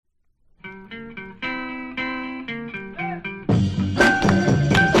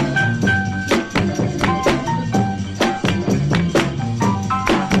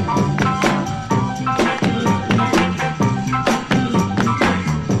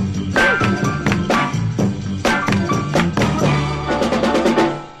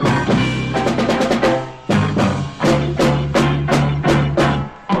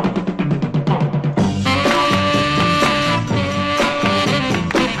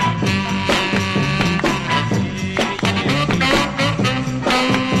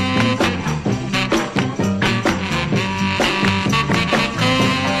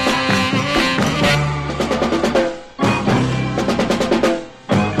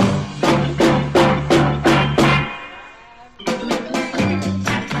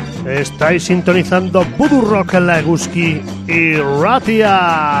Estáis sintonizando Voodoo Rock en la Eguzki y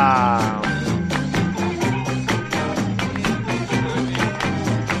Ratia.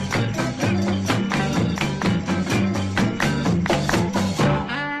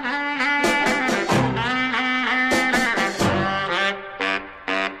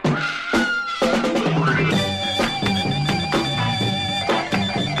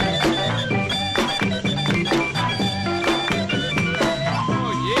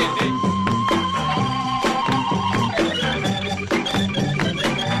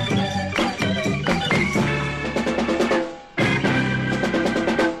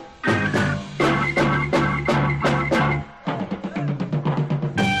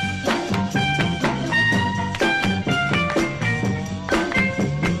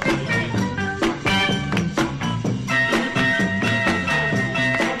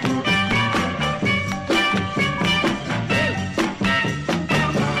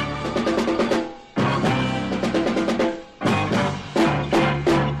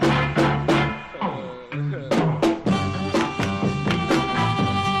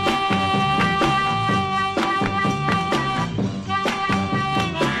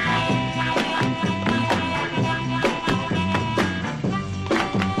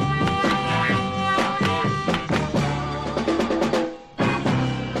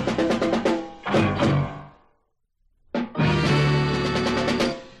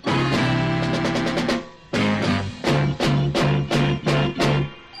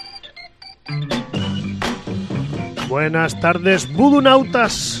 Buenas tardes,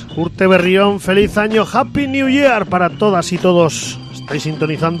 Voodoo-nautas. Urte Berrión, feliz año, Happy New Year para todas y todos. Estáis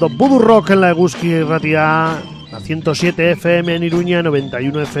sintonizando Voodoo Rock en la Eguzki y Ratia, a 107 FM en Iruña,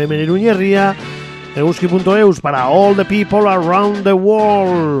 91 FM en Iruñerría, eguzki.eus para all the people around the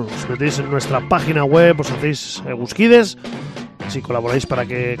world. Os metéis en nuestra página web, os hacéis eguzkides. Si colaboráis para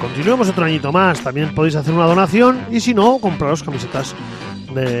que continuemos otro añito más, también podéis hacer una donación y si no, compraros camisetas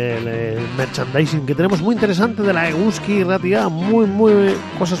de merchandising que tenemos muy interesante de la Eguzki y Ratia,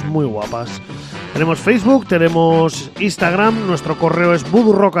 cosas muy guapas. Tenemos Facebook, tenemos Instagram, nuestro correo es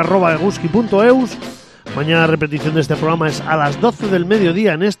voodorock@eguzki.eus. Mañana repetición de este programa es a las 12 del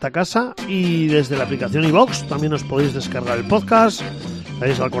mediodía en esta casa y desde la aplicación iVoox también os podéis descargar el podcast,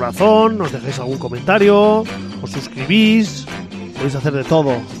 dais al corazón, nos dejáis algún comentario, os suscribís, podéis hacer de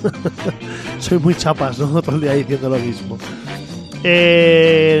todo. Soy muy chapas, ¿no? Todo el día diciendo lo mismo.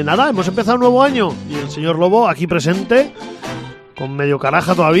 Nada, hemos empezado un nuevo año y el señor Lobo aquí presente, con medio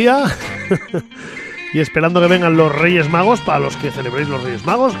caraja todavía, y esperando que vengan los Reyes Magos, para los que celebréis los Reyes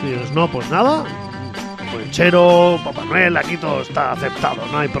Magos, que no, pues nada, Ponchero, Papá Noel, aquí todo está aceptado,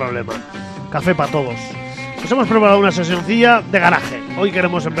 no hay problema. Café para todos. Pues hemos preparado una sesioncilla de garaje. Hoy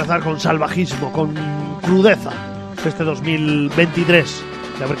queremos empezar con salvajismo, con crudeza, este 2023,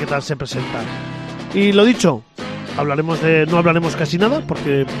 y a ver qué tal se presenta. Y lo dicho, no hablaremos casi nada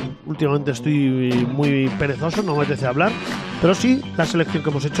porque últimamente estoy muy perezoso, no me apetece hablar, pero sí, la selección que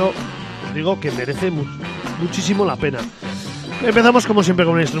hemos hecho, os digo que merece muchísimo la pena. Empezamos como siempre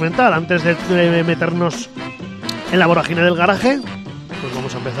con un instrumental. Antes de meternos en la vorágine del garaje, pues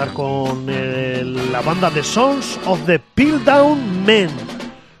vamos a empezar con la banda The Sons of the Piltdown Men,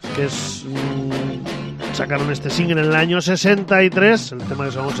 que es sacaron este single en el año 63. El tema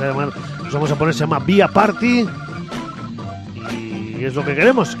que nos vamos a poner se llama Be a Party. Y es lo que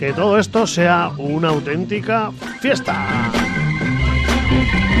queremos, que todo esto sea una auténtica fiesta.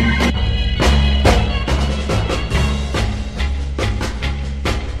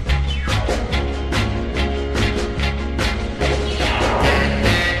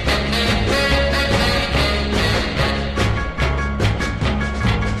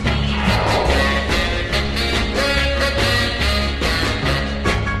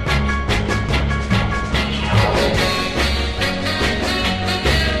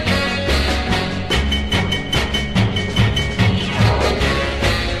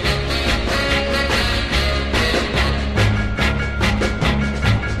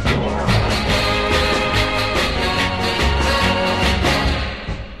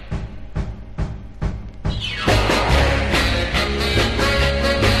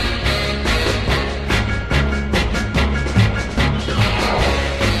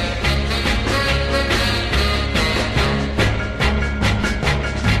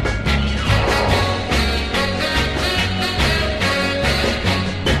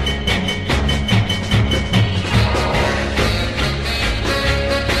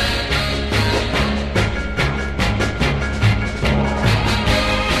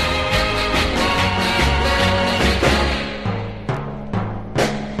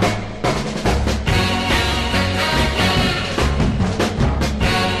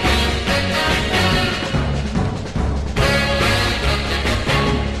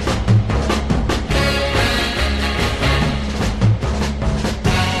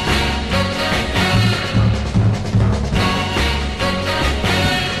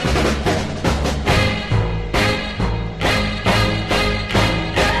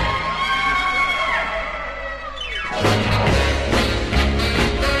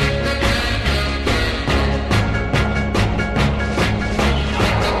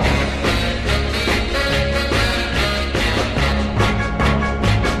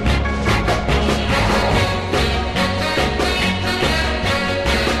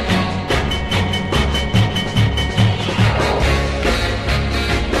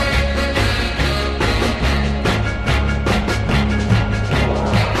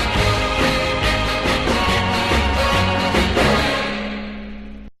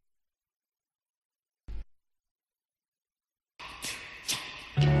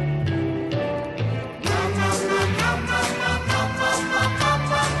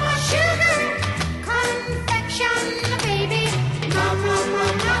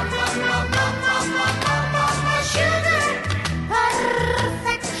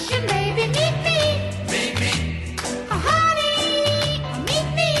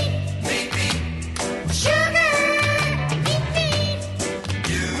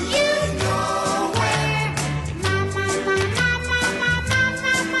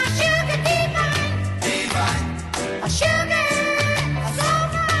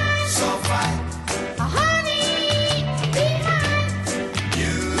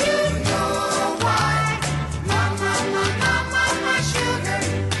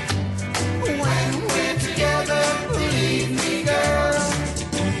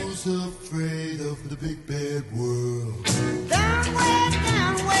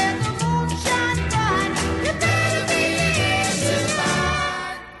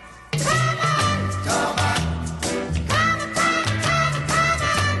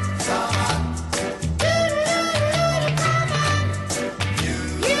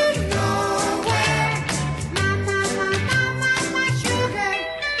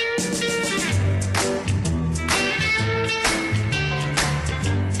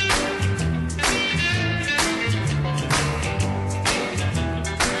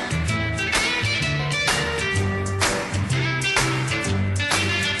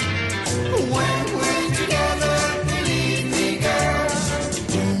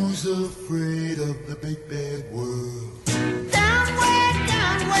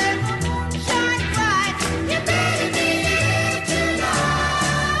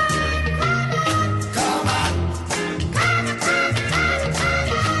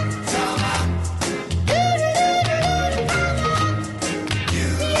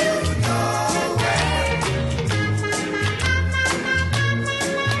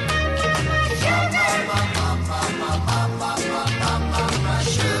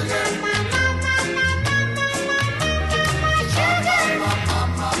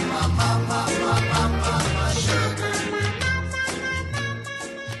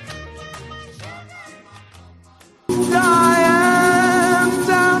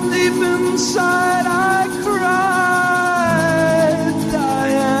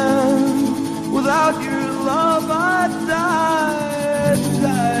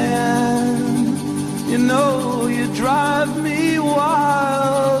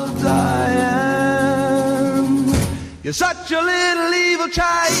 You're such a little evil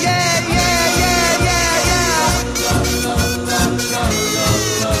child. Yeah, yeah, yeah, yeah, yeah.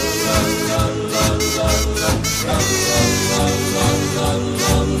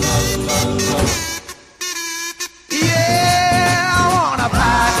 Yeah, I wanna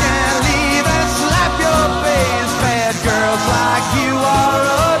pack and leave and slap your face. Bad girls like you are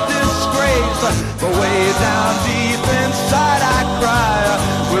a disgrace. But way down deep inside I cry.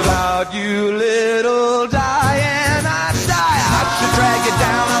 Without you, little Diane, I die. I should drag you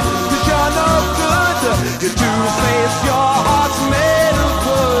down, 'cause you're no good. You're two-faced, your heart's made of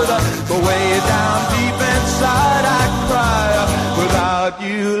wood. But way down deep inside I cry. Without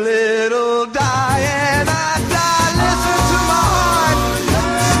you, little Diane, I die. Listen to my heart.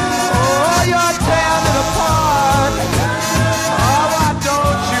 Oh, you're tearing it apart. Oh, why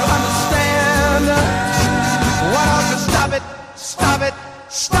don't you understand? Why don't you stop it, stop it,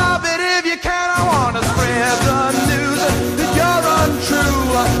 stop it if you can. I want to spread the news that you're untrue.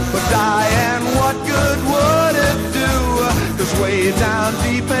 But Diane, what good would it do? 'Cause way down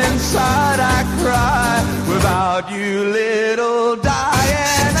deep inside I cry. Without you, little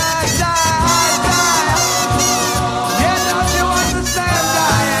Diane, I die, I die. Yeah, don't you understand,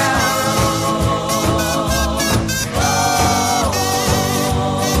 Diane?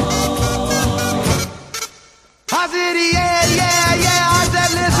 I said, yeah, yeah, yeah. I said,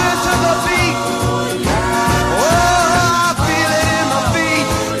 listen to the beat. Oh, I feel it in my feet.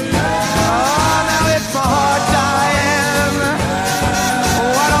 Oh, now it's my heart, Diane.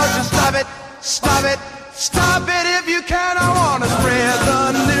 Why don't you stop it, stop it, stop it if you can. I want to spread the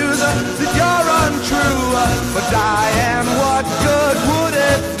news that you're untrue. But Diane, what good would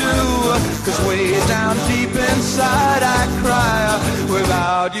it do? 'Cause way down deep inside I cry.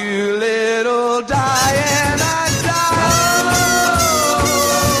 Without you, little Diane, I die.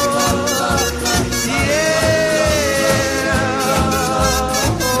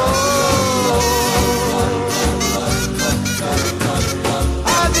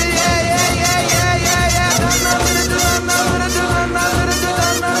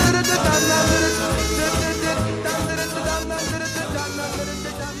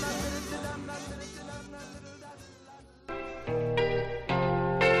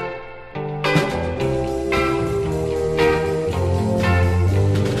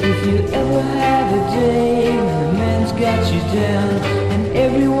 If you ever have a day when the man's got you down, and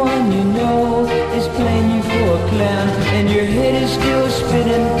everyone you know is playing you for a clown, and your head is still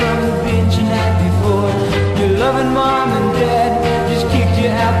spinning from the binge the night before, your loving mom and dad just kicked you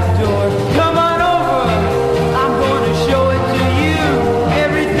out the door. Come on over, I'm going to show it to you.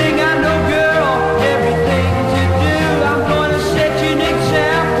 Everything I know, girl, everything to do. I'm going to set you an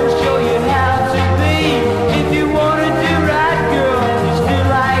example, show you how to be. If you want to do right, girl, just do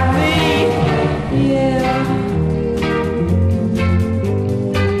like me. Yeah.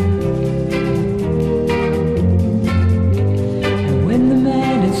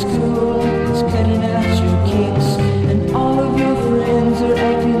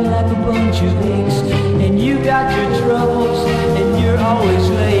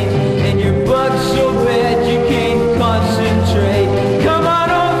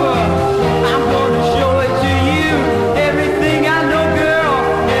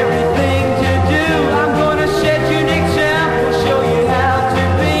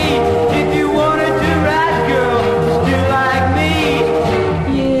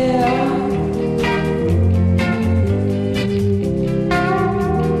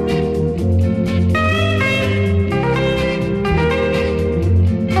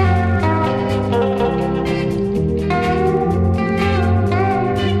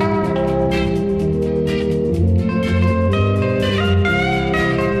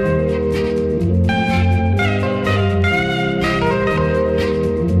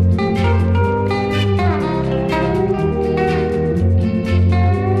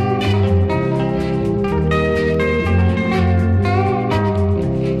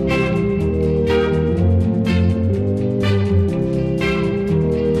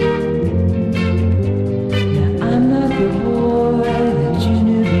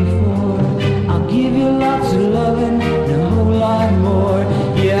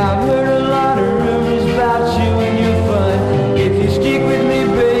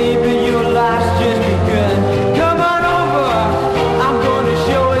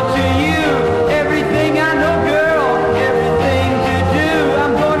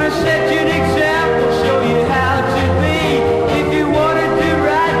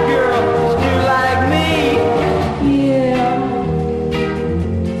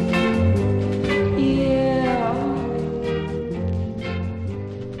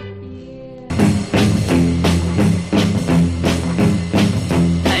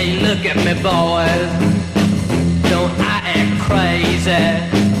 look at me, boys. Don't I act crazy?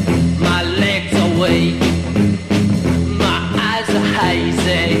 My legs are weak, my eyes are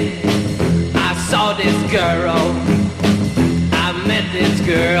hazy. I saw this girl, I met this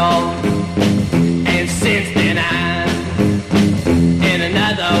girl, and since then I'm in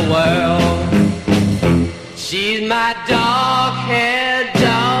another world. She's my dog-haired,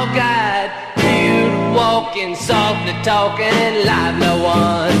 dog-eyed, beauty-walking, softly talking, lively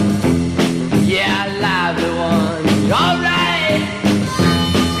one. Yeah, lively one. All right.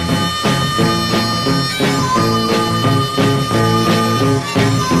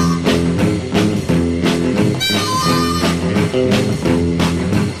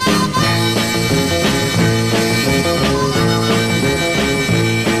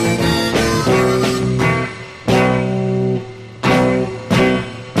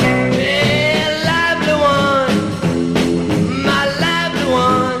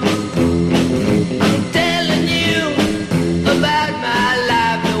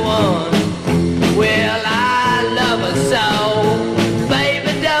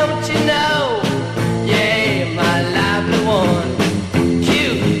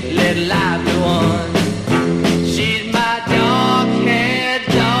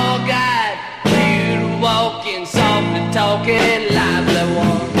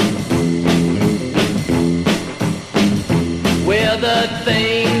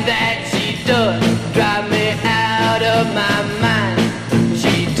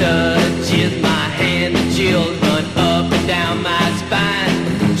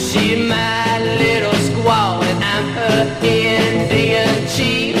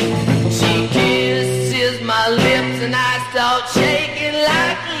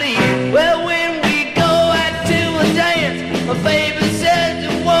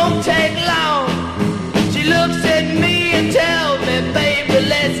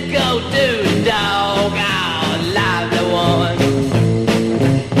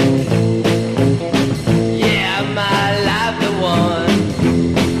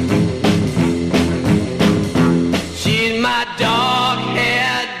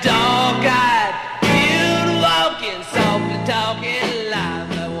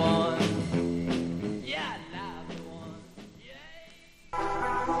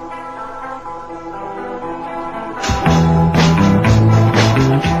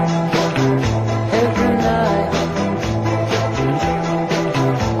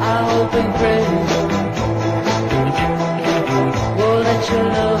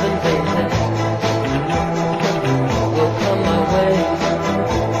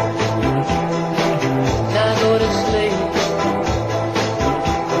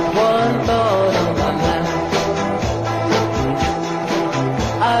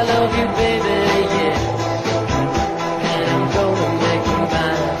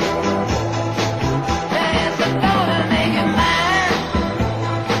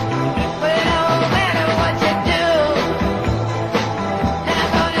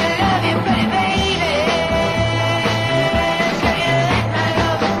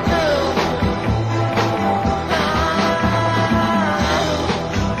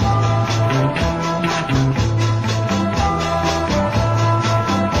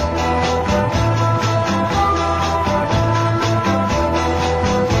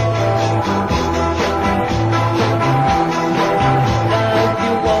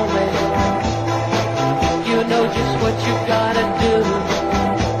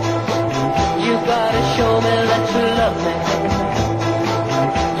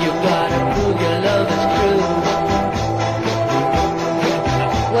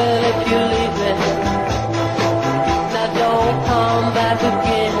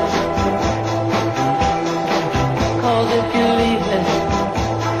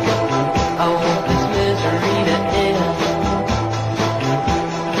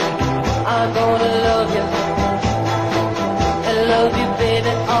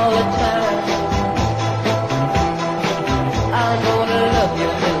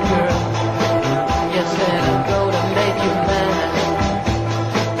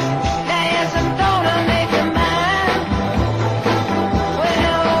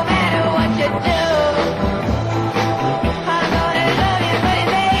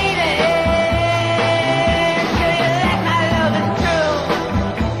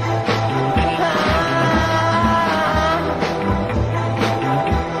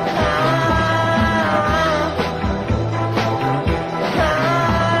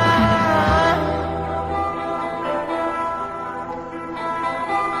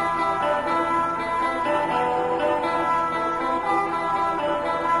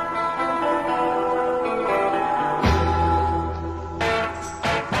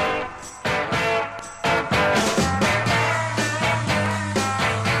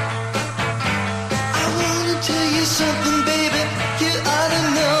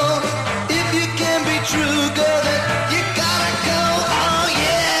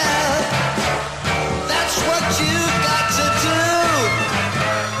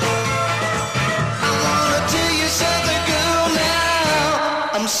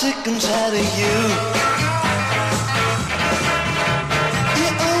 sick and tired of you. You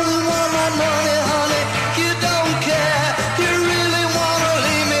only want my money, honey. You don't care. You really wanna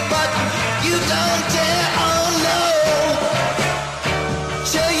leave me, but you don't dare. Oh no.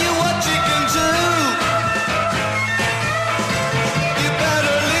 Tell you what you can do. You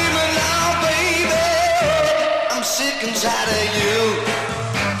better leave me now, baby. I'm sick and tired of you.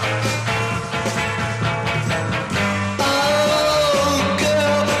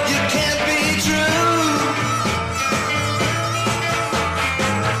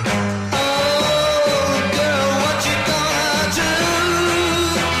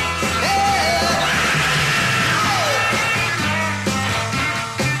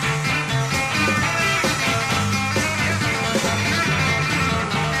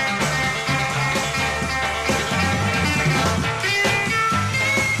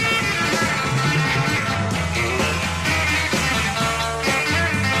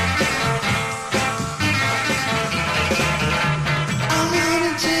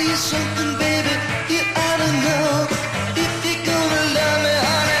 Something, baby, you ought to know. If you're gonna love me,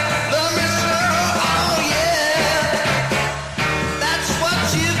 honey, love me so. Oh yeah, that's what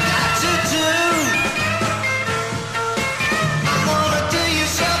you've got to do. I wanna tell you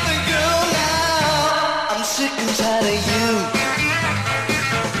something, girl, now. I'm sick and tired of you.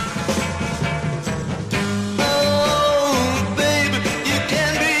 Oh, baby, you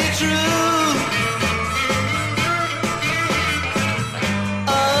can be true.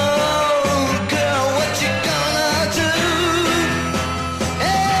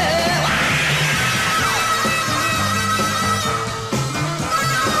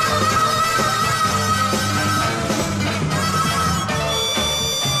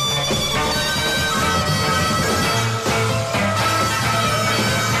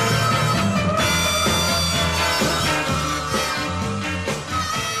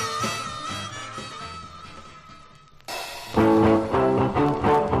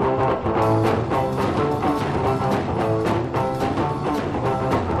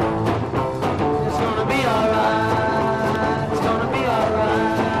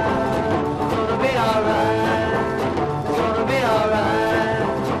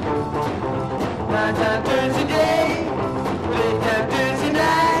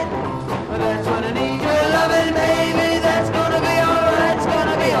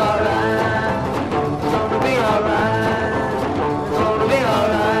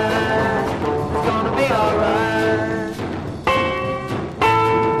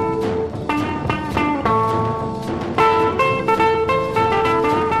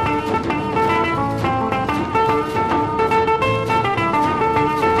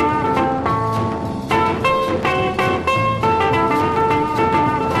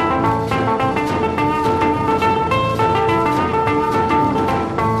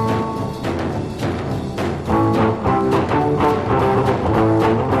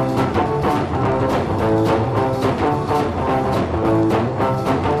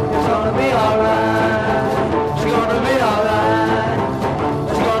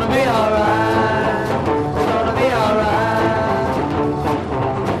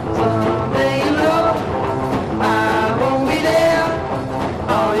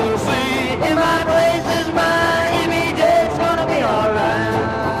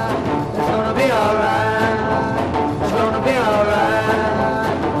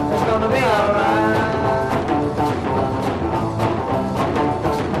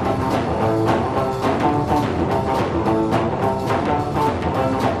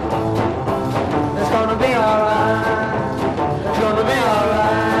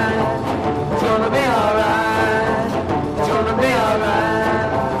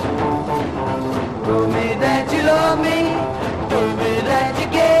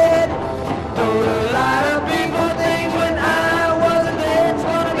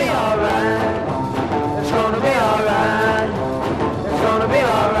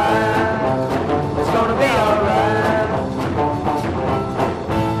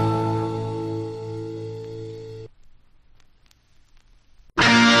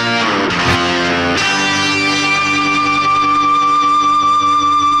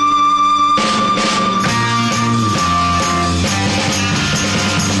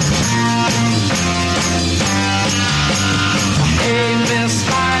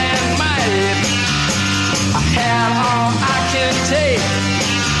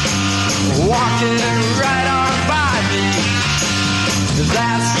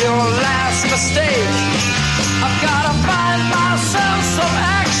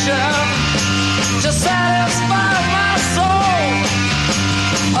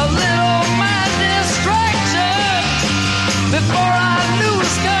 Before I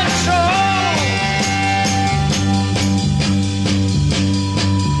lose control.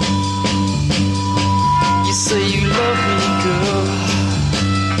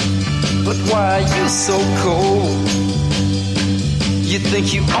 so cold. You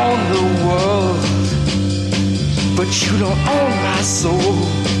think you own the world, but you don't own my soul.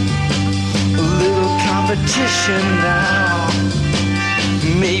 A little competition now,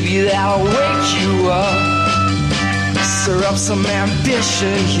 maybe that'll wake you up. Stir up some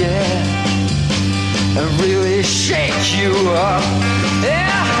ambition, yeah, and really shake you up.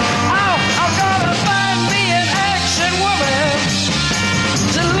 Yeah, I'm gonna find me an action woman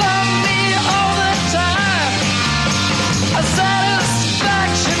to love me all the time. A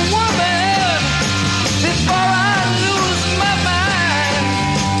satisfaction woman before I lose my mind.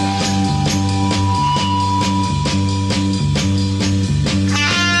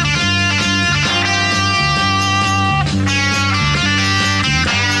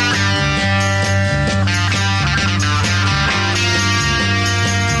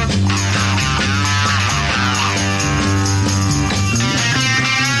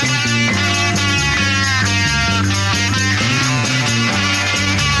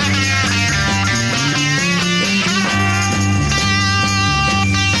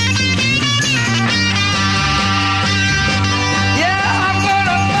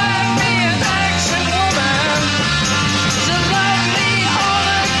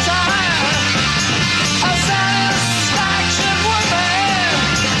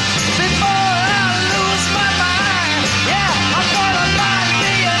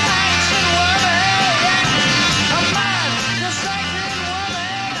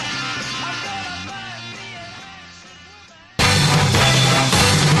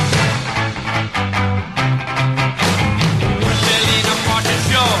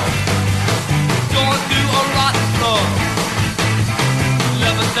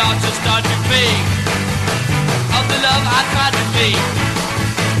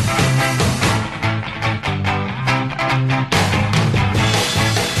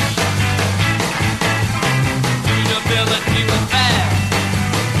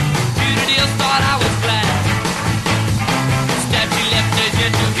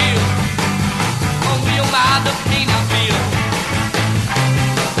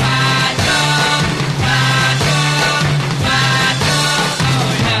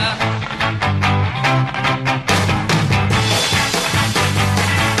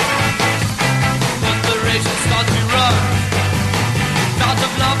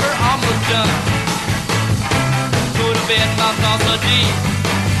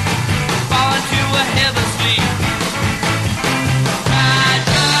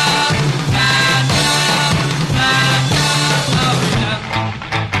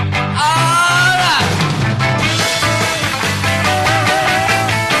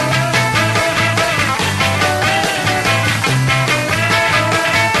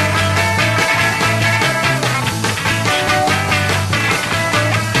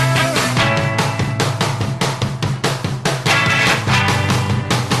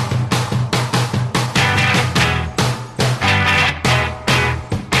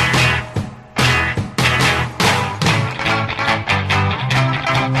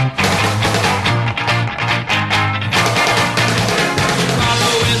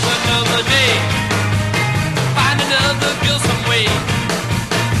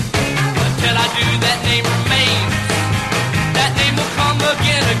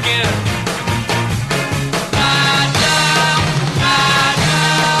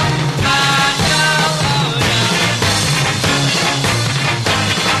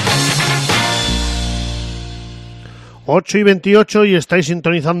 y 28 y estáis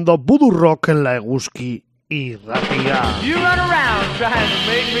sintonizando Voodoo Rock en la Eguski y Ratia. You run around trying to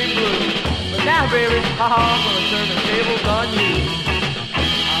make me blue, but now, baby, I'm gonna turn the tables on you.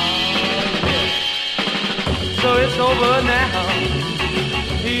 Oh, yeah. So it's over now.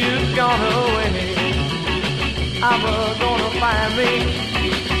 You've gone away. I'm gonna find me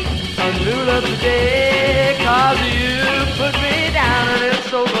a new love today, 'cause you put me down and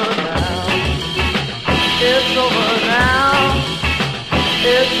it's over now. It's over now.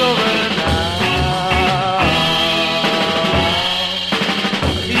 It's over now.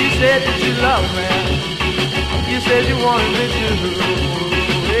 You said that you loved me. You said you wanted me to.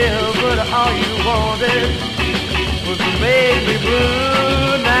 Yeah, but all you wanted was to make me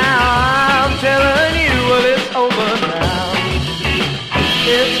blue. Now I'm telling you, well, it's over now.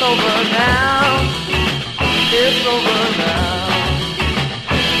 It's over now. It's over now.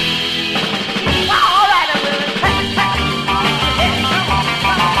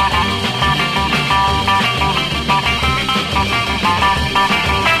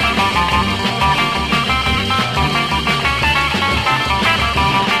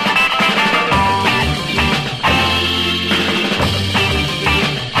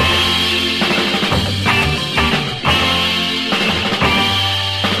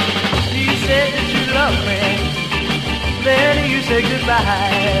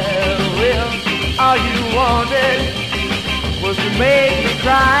 goodbye. Well, all you wanted was to make me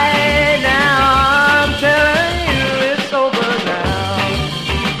cry. Now I'm telling you it's over now.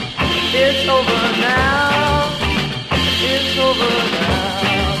 It's over now. It's over now.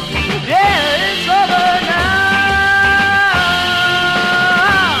 Yeah, it's over now.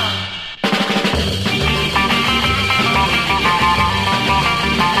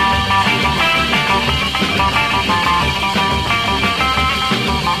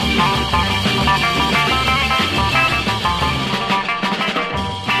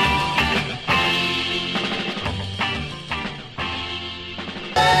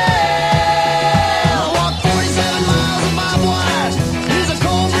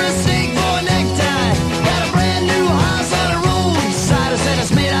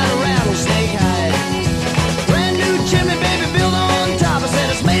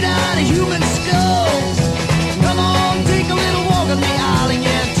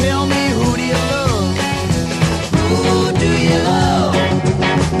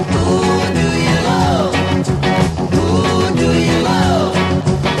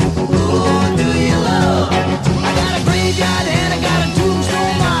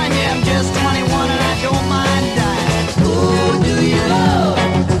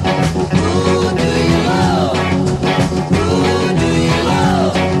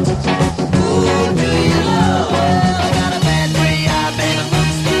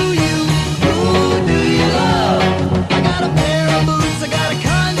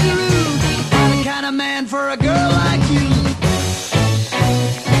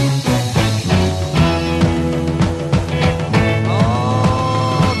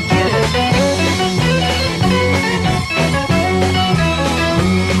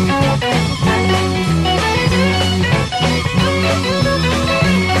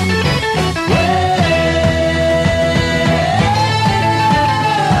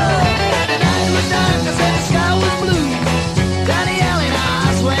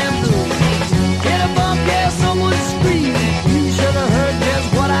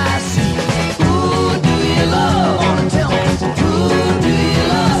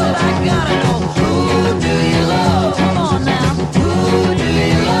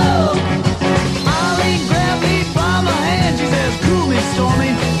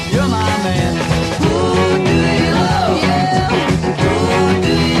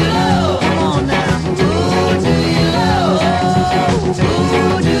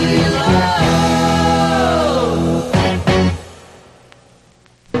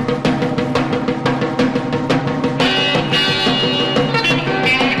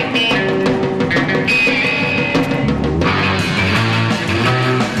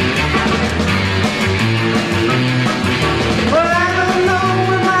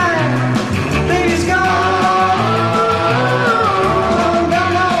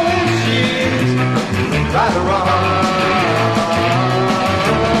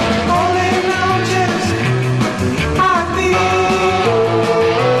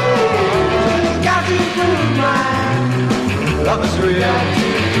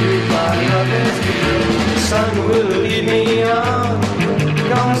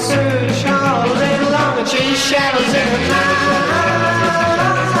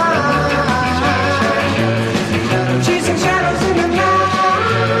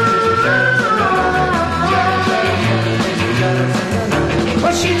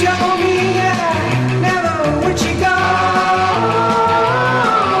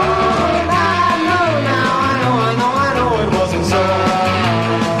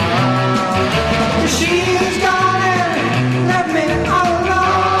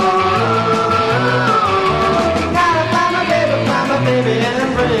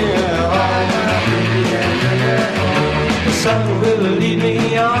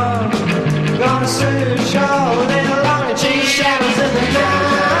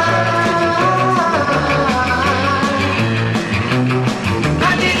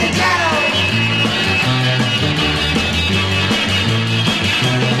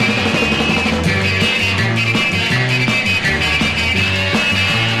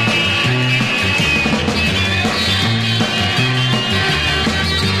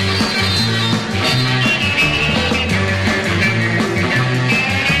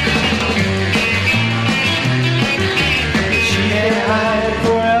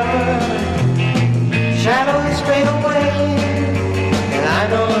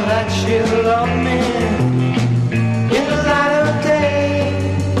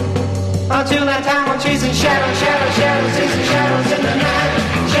 Until that time I'm chasing shadows, shadows, shadows, chasing shadows in the night.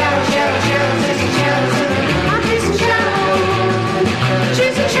 Shadows, shadows, shadows, chasing shadows in the night. I'm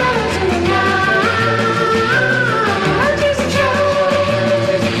chasing shadows in the night. I'm chasing shadows.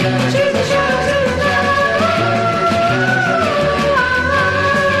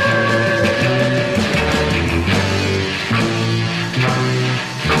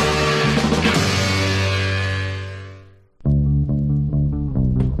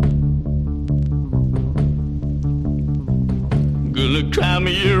 gonna cry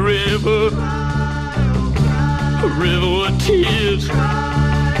me a river of tears.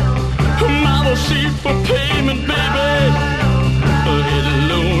 Mama sheet for payment, baby. It's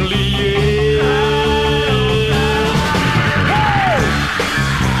lonely,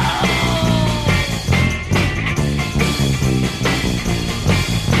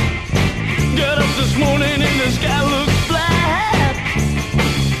 Get up this morning and the sky looks flat.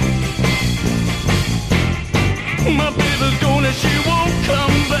 My baby's gone and she won't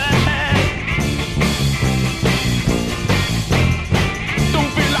come back.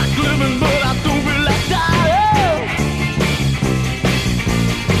 Don't feel like living, but I don't feel like dying.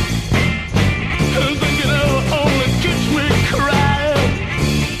 And thinking it'll only catch me crying.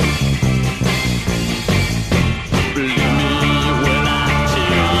 Believe me when I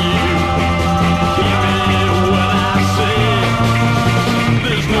tell you, hear me when I say,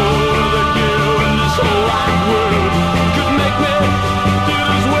 there's no other girl in this whole wide world could make me feel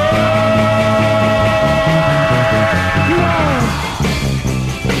this way.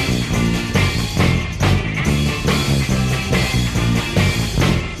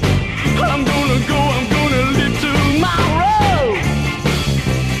 I'm gonna go, I'm gonna live tomorrow.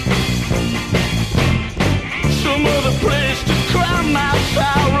 Some other place to cry my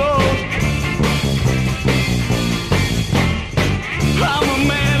sorrows. I'm a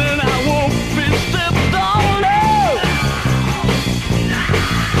man and I won't be stepped on. No.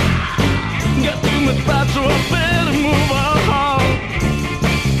 Got too much pride, so I better move on.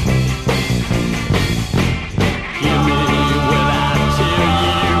 Hear me when I tell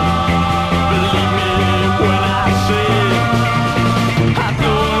you, believe me when I say, I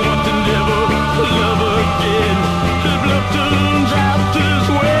don't want to never love again if love turns out this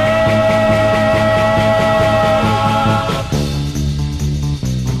way.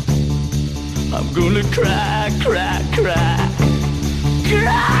 I'm gonna cry, cry, cry,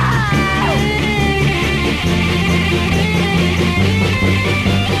 cry.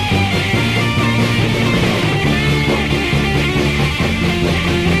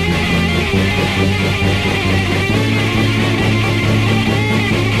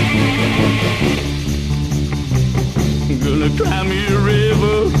 I'm gonna cry me a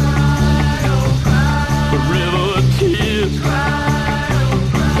river of tears.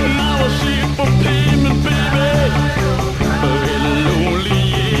 Now I see for payment, baby, in lonely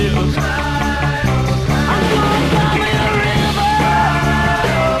years.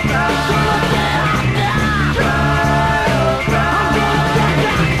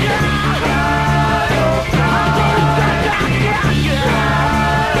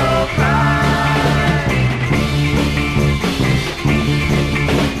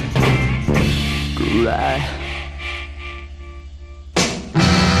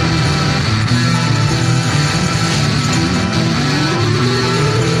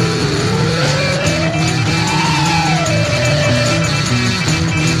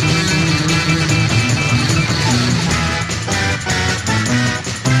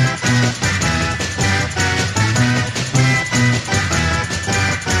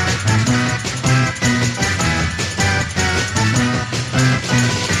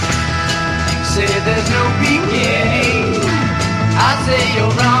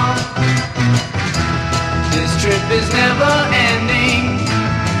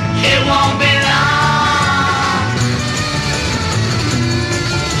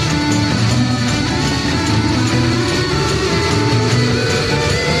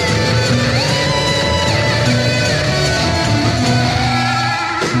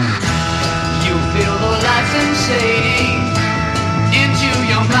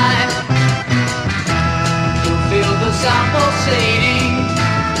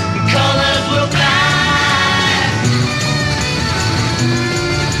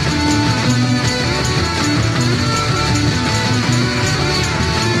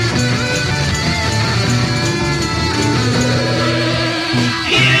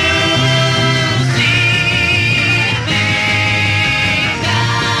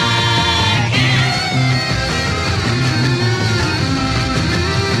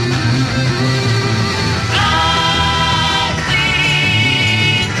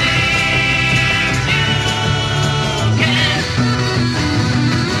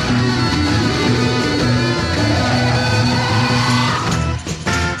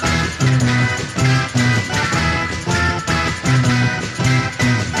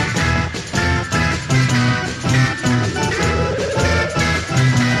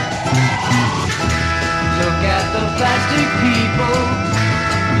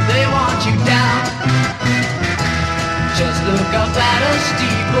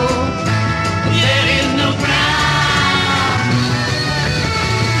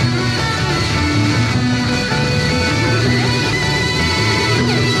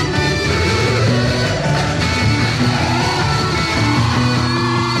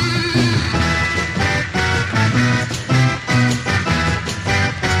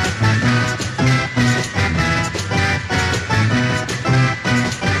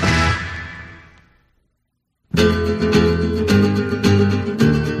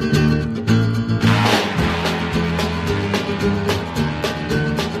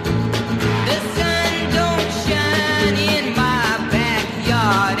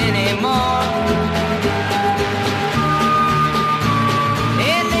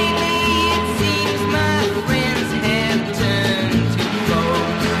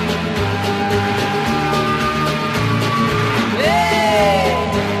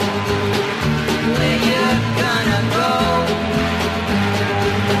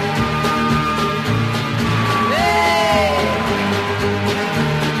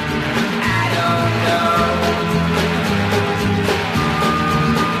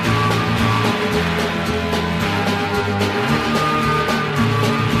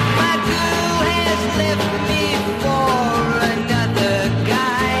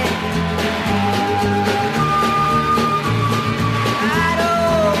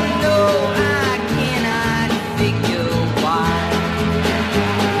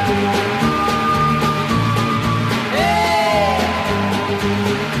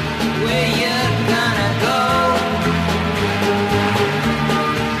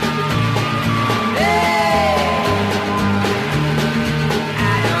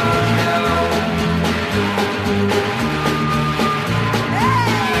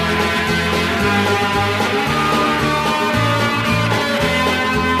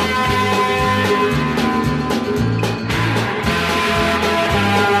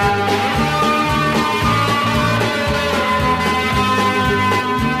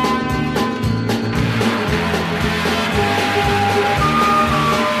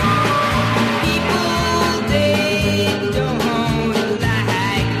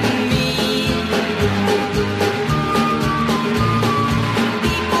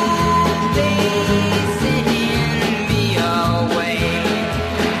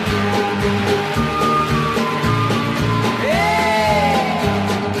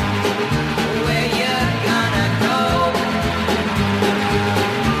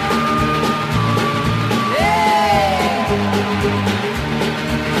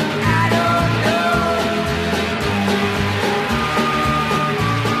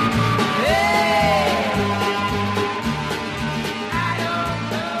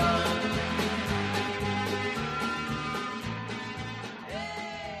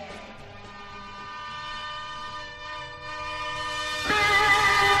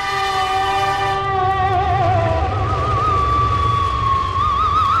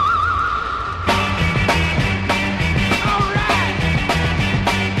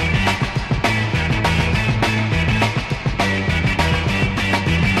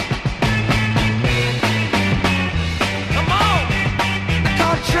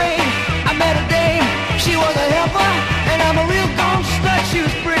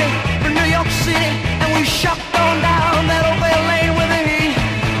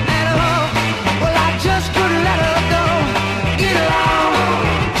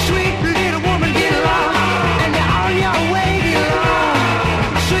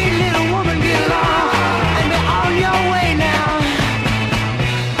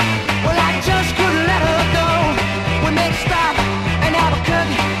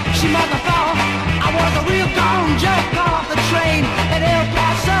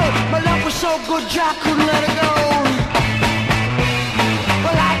 Uncle Jack couldn't let her go.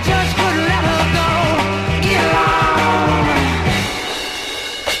 Well, I just couldn't let her go. Get along.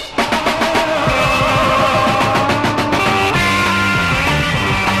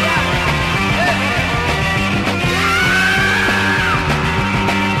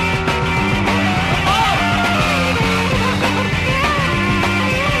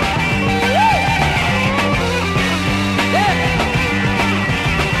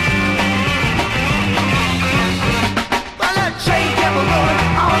 Well, that train kept rolling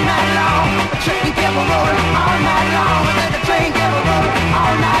all night long. The train kept rolling all night long. And then the train kept rolling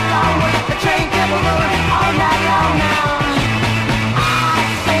all night long. The train kept rolling all night long now. I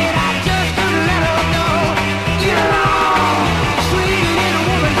said I just couldn't let her go. Get along, sweet little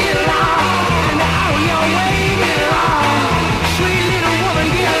woman, get along. And on your way, get along. Sweet little woman,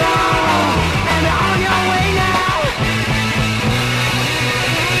 get along. And on your way now.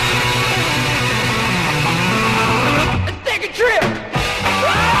 Take a trip.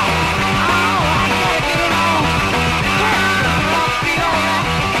 Oh, I gotta get along. Be alright.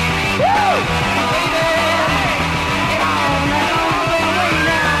 Woo! Baby, get on that long way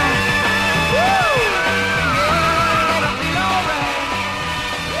now. Woo! Yeah, it'll be alright.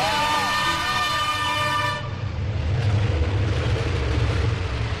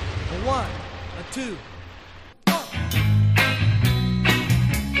 A one, a two.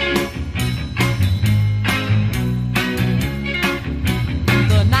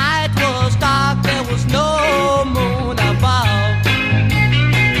 The night was dark, there was no moon above.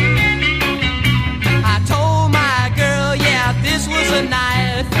 I told my girl, yeah, this was a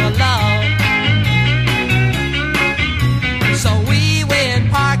night for love. So we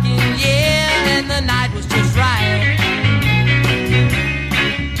went parking, yeah, and the night was just right.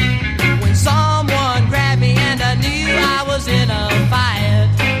 When someone grabbed me and I knew I was in a fight.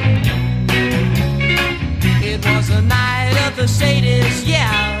 It was a night of the sadist,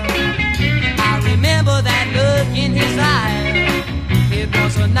 yeah. I remember that look in his eye. It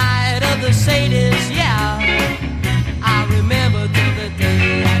was a night of the sadist, yeah. I remember till the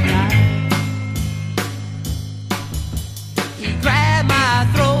day I died. He grabbed my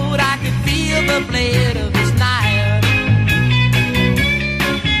throat, I could feel the blade of his knife.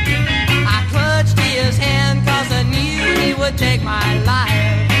 I clutched his hand 'cause I knew he would take my life.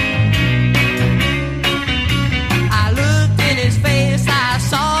 I looked in his face, I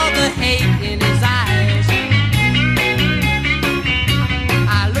saw the hate in his eyes.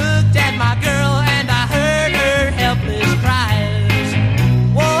 I looked at my girl and I heard her helpless cries.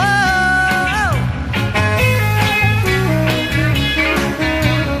 Whoa!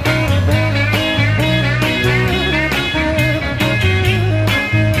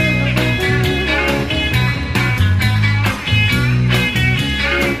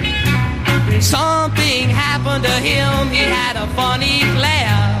 Something happened to him, he had a funny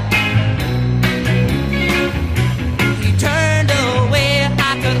glare. He turned away,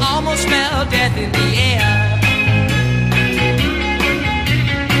 I could almost smell death in the air.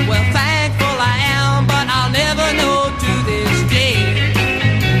 Well, thankful I am, but I'll never know to this day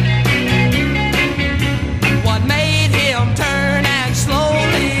what made him turn and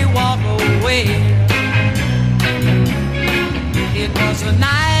slowly walk away. It was a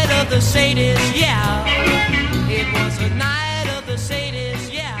night of the sadist, yeah. It was a night of the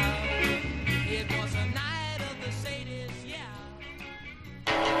sadist, yeah. It was a night of the sadist, yeah.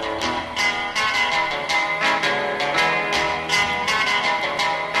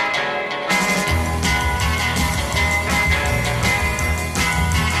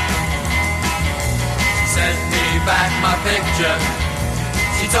 Sent me back my picture.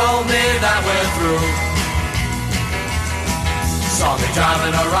 She told me that we're through. Saw me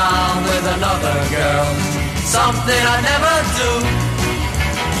driving around with another girl. Something I never do.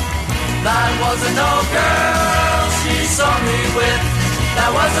 That wasn't no girl she saw me with.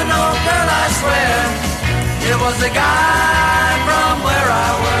 That wasn't no girl, I swear. It was a guy from where I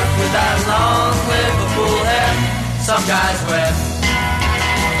work with that long Liverpool hair some guys wear.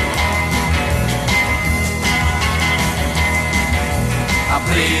 I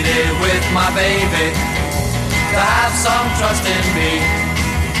pleaded with my baby to have some trust in me.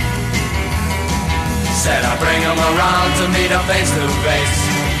 Said I'd bring him around to meet her face to face.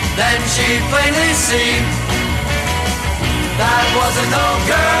 Then she'd plainly see that wasn't no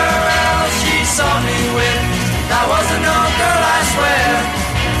girl she saw me with. That wasn't no girl, I swear.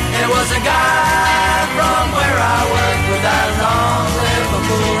 It was a guy from where I work with that long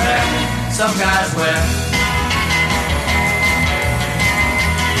Liverpool hair some guys wear.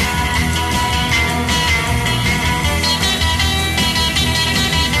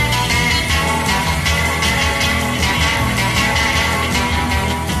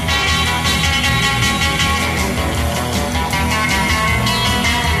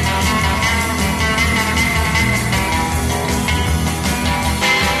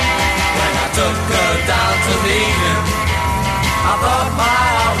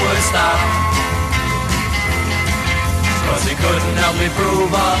 'cause he couldn't help me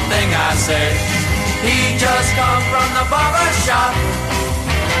prove a thing I said. He just come from the barber shop.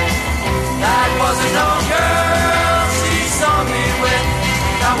 That wasn't no girl she saw me with.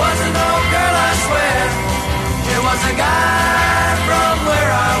 That wasn't no girl, I swear. It was a guy from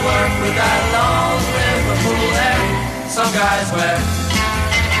where I work with that long Liverpool hair some guys wear.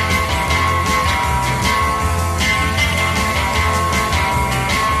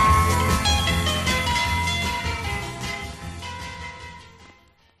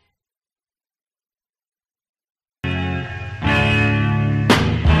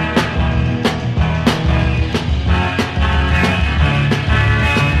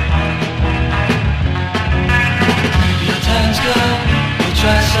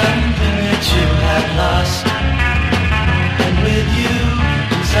 Try something that you have lost, and with you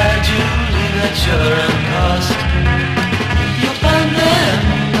inside you leave at your own cost. You'll find them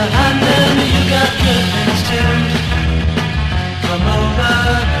behind them, you got good things to come over,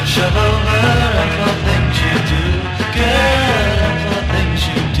 shove over, and for things you do, girl, and for things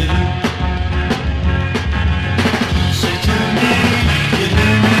you do. Say to me, you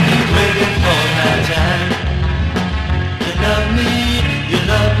knew me, waiting for my time. You love me, you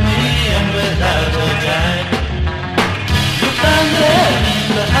love me, and without a dime. You'll find them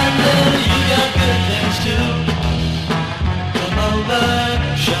behind them, you got good things too. Come over,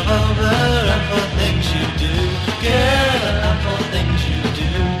 shove over, and for things you do, girl, and for things you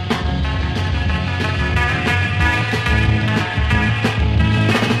do.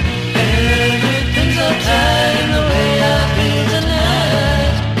 Everything's alright the way I feel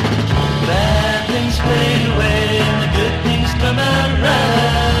tonight. Bad things fade away and the good things come out right.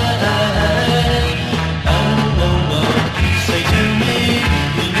 Oh, oh, oh. Say to me,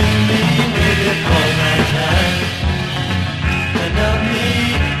 you knew me, waited for my time.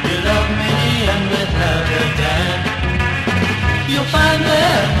 You love me, and without a dime. You'll find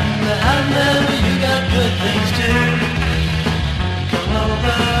them behind them, you got good things too. Come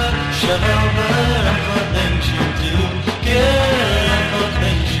over, shove over, and for things you do, girl, and for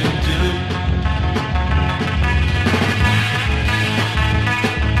things you do.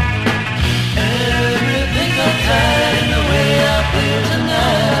 Everything's alright in the way I feel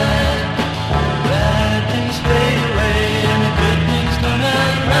tonight. Bad things fade away and the good things come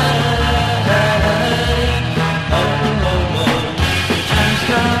out right. Oh, oh, oh. The time's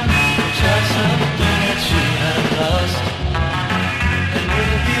come to try something that you have lost, and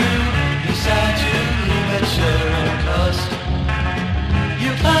with you beside you at your own cost.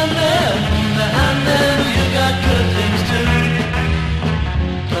 You find them behind them, you got good things too.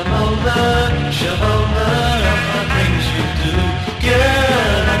 Come over, shove over, and for things you do,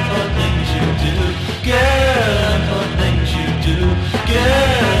 girl, and for things you do, girl, and for things you do,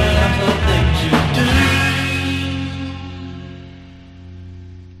 girl, and for things you do.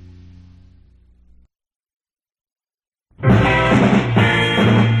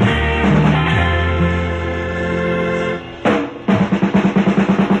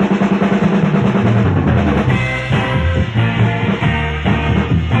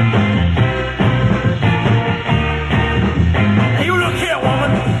 Hey, you look here,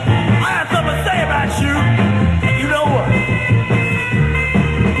 woman. I got something to say about you. And you know what?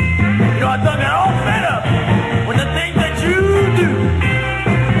 You know, I done got all fed up with the things that you do.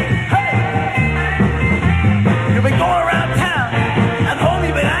 Hey! You've been going around town and home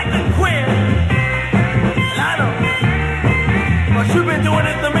you've been acting queer. And I know. But you've been doing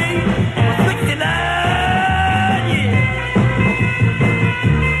it to me for 69 years.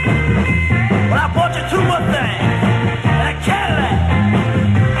 When I bought you 2 Mustangs. Cadillac,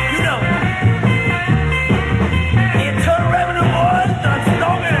 you know, the Internal Revenue Boys done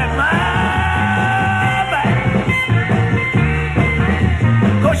stalking at my back.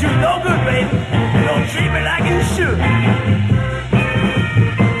 'Cause you no good, baby. You don't treat me like you should.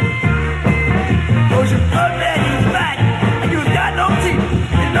 'Cause you ugly and you fat and you got no teeth.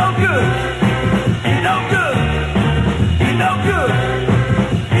 You're no good.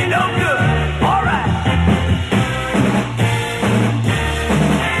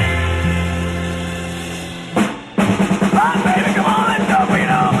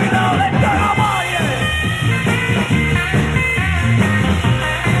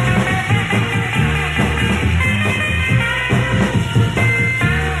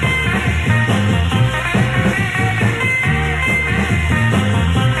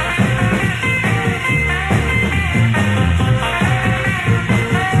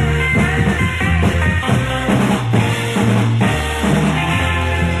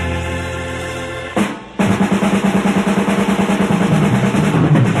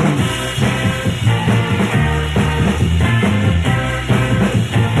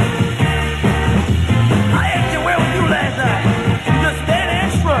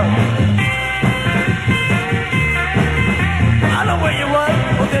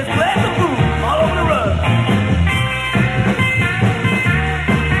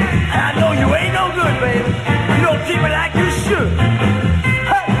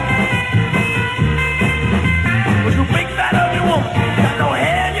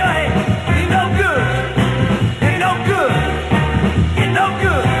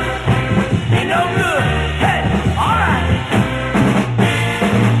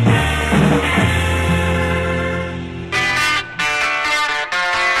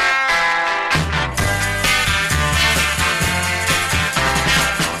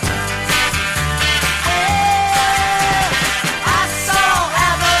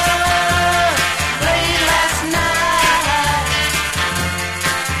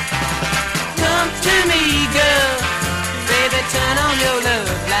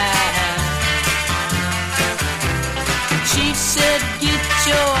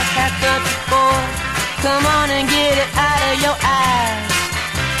 Come on and get it out of your eyes.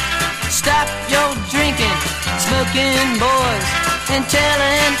 Stop your drinking, smoking, boys, and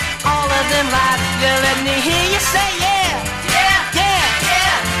telling all of them lies. You let me hear you say yeah, yeah, yeah,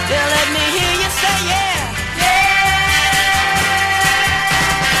 yeah. You let me hear you say yeah, yeah.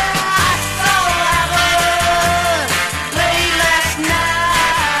 I saw that one late last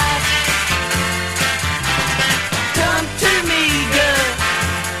night. Come to me, girl,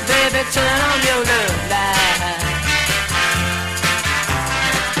 baby, turn on your love light.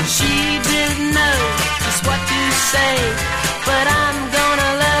 She didn't know just what to say, but I'm gonna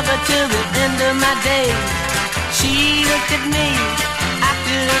love her till the end of my days. She looked at me, I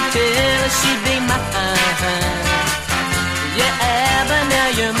could tell she'd be mine. Yeah, but now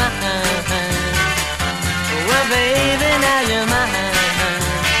you're mine. Well, baby, now you're mine.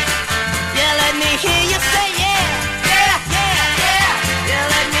 Yeah, let me hear you say yeah, yeah, yeah, yeah. Yeah,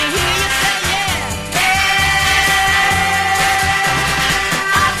 let me hear you say yeah, yeah.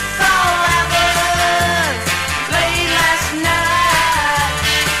 I saw that one late last night.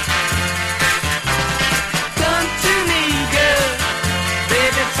 Come to me, girl,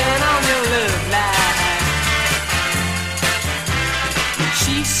 baby, turn on your love light.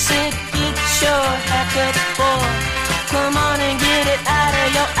 She said, get your haircut, boy. Come on and get it out of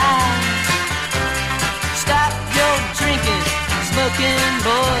your eyes. Stop your drinking, smoking,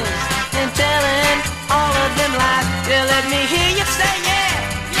 boys, and telling all of them lies. Yeah, let me hear you say yeah,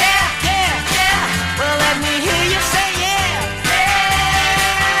 yeah, yeah, yeah. Well, let me hear you say yeah, yeah.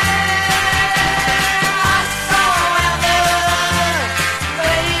 I saw that one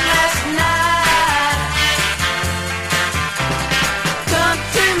late last night. Come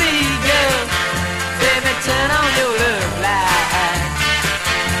to me, girl, baby, turn on your love light.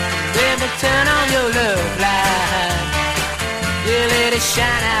 Baby, turn on your love light. Yeah, let it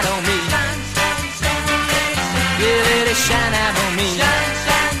shine out on me. Yeah, let it shine out on me.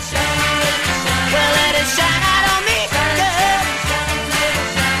 Well, let it shine out on me, girl.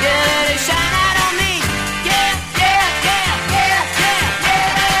 Yeah, let it shine out on me. Yeah, yeah, yeah, yeah, yeah,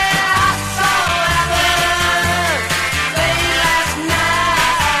 yeah. I saw that one late last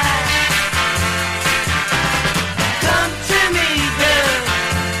night. Come to me, girl,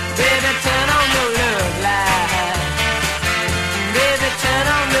 baby, turn on your love light. Baby, turn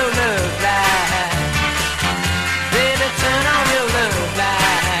on your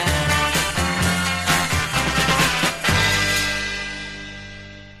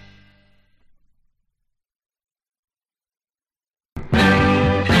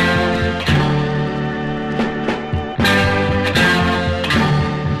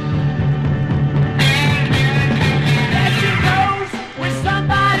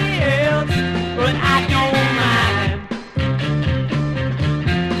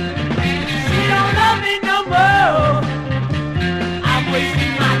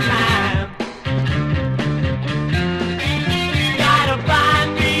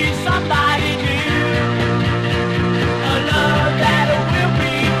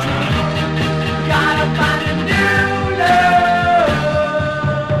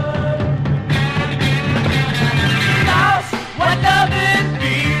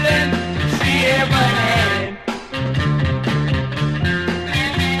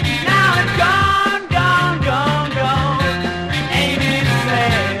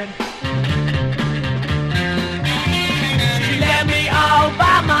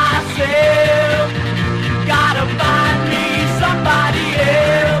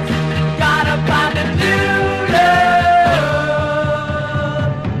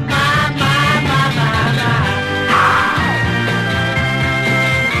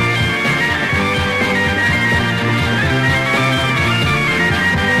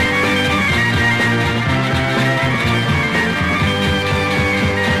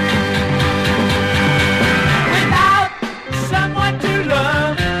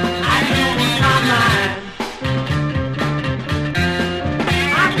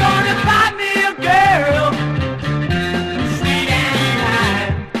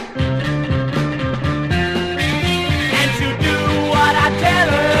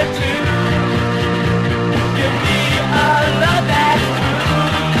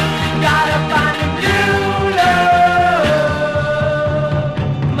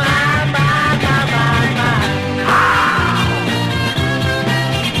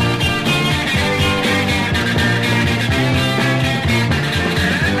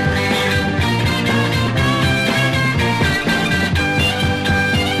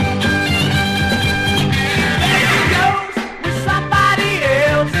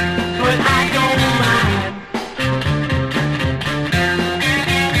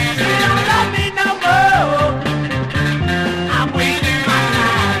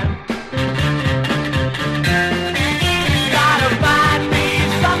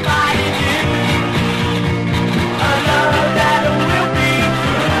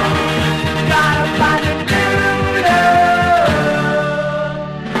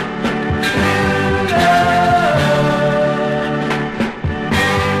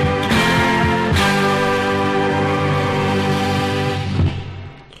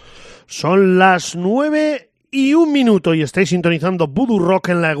Son las 9:01 y estáis sintonizando Voodoo Rock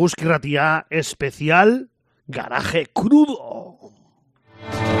en la Eguski Ratia especial Garaje Crudo.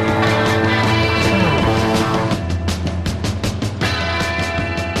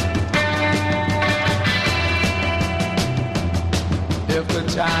 If the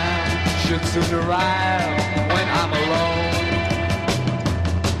time should soon arrive when I'm alone,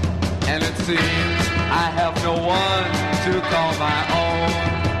 and it seems I have no one to call my own,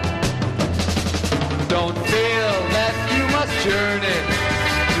 don't feel that you must journey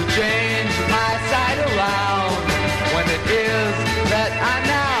to change my side around, when it is that I'm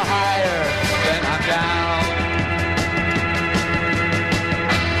now higher than I'm down.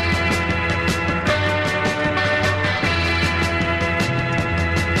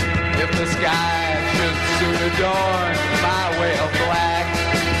 If the sky should soon adorn my way of black,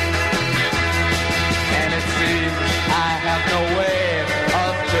 and it seems I have no way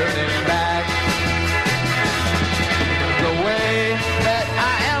of turning back, the way that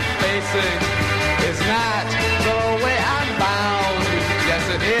I am facing is not the way I'm bound. Yes,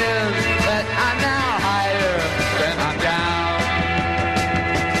 it is that I'm now higher than I'm down.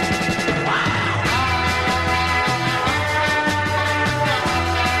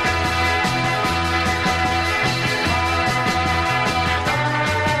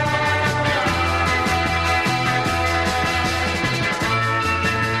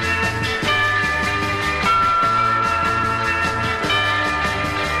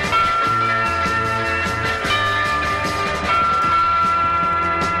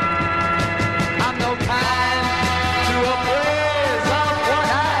 I'm no kind to appraise of what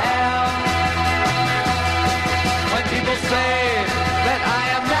I am. When people say that I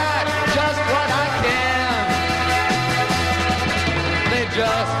am not just what I can, they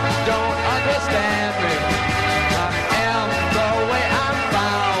just don't understand me. I am the way I'm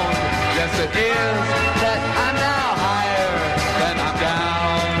found. Yes, it is that I'm now higher than I'm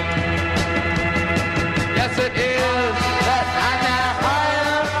down. Yes, it is that I'm now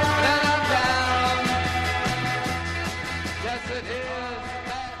higher than I'm down. Yes, it is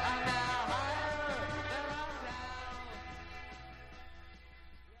that I'm now higher than I'm down.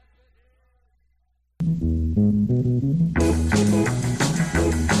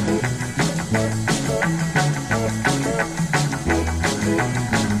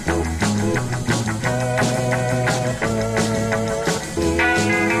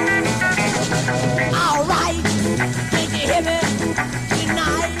 All right, can you hear me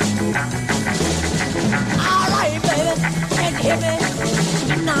tonight? All right, baby, can you hear me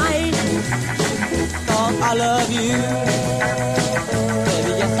tonight? 'Cause I love you,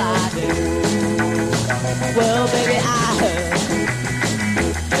 baby, yes I do. Well, baby, I heard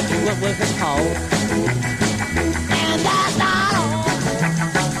that you went with his home, and that's not all.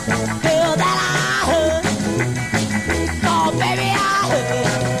 Girl, that I heard. 'Cause baby, I heard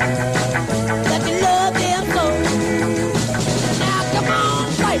that you love them so. Now come on,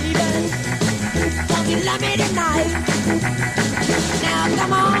 baby, won't you love me tonight? Now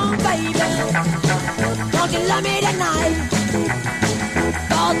come on, baby, won't you love me tonight?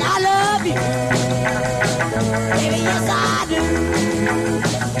 'Cause I love you, baby, yes I do.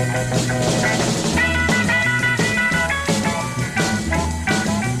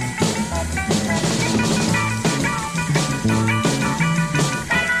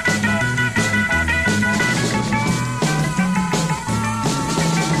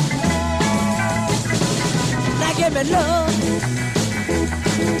 Now give me love,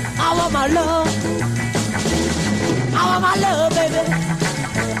 I want my love, I want my love, baby,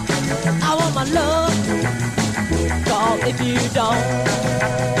 I want my love. 'Cause if you don't,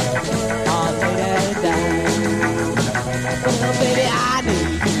 I'll lay that down. Well, baby, I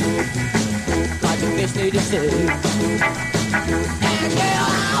need you, like the fish need the sea. And girl,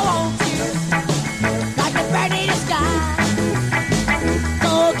 I want you, like the bird need the sky.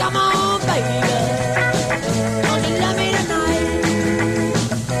 So come on, baby, won't you love me tonight?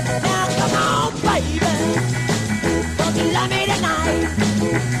 Now come on, baby, won't you love me tonight?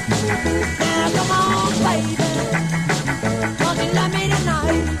 Now come on, baby, won't you love me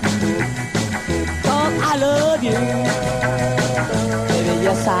tonight? 'Cause I love you, baby,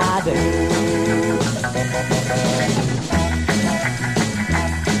 yes I do.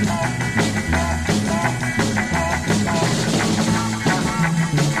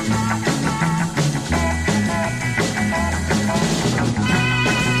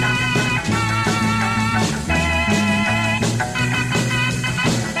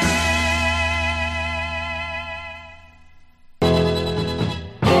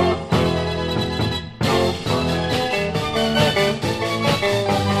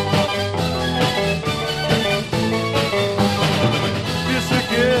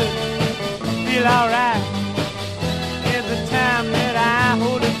 feel alright. There's a time that I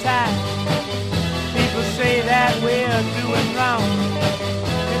hold it tight. People say that we're doing wrong.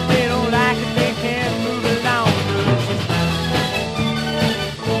 If they don't like it, they can't move along.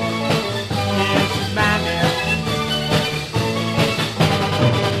 Yes, it's mine now.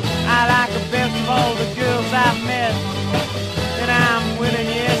 I like the best of all the girls I've met. And I'm willing,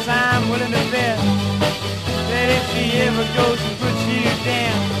 yes, I'm willing to bet that if she ever goes to put you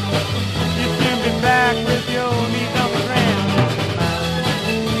down, you'll soon be back with your knees on the ground.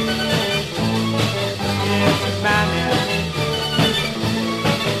 Yes, it's mine now.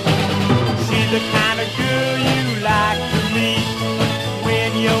 She's the kind of girl you like to meet when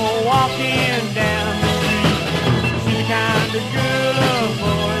you're walking down the street. She's the kind of girl a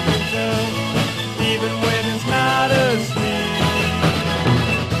boy can love, even when it's not asleep.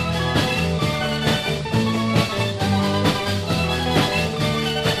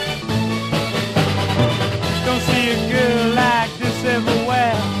 Don't see a girl like this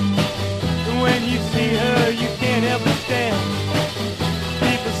everywhere. And when you see her, you can't help but stare.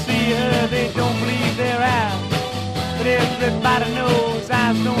 People see her, they don't believe their eyes. But everybody knows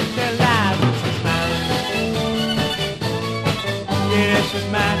eyes don't tell lies. She's mine. Yeah, she's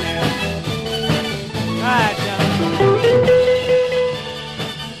mine now. All right, John.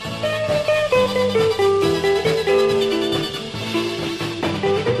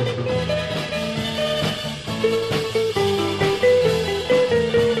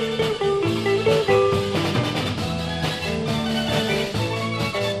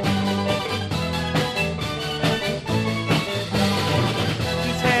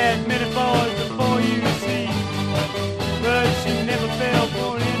 She's had many boys before you see, but she never fell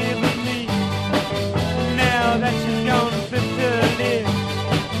for any but me. Now that she's gone and flipped her lid,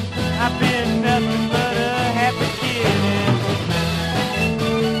 I've been nothing but a happy kid. And she's mine.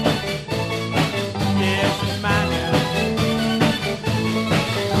 Yeah, she's mine now.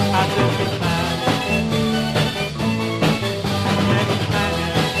 I said she's mine. Yeah, she's mine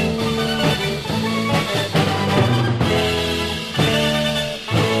now.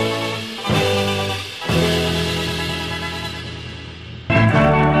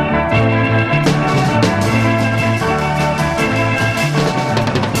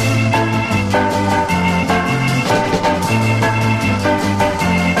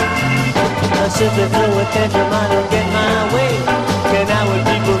 I simply throw a tantrum, I don't get my way. And now what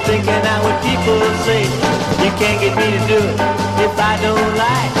people think and now what people say. You can't get me to do it if I don't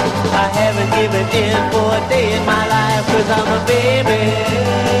like. I haven't given in for a day in my life. Cause I'm a baby,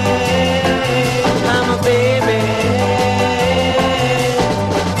 I'm a baby.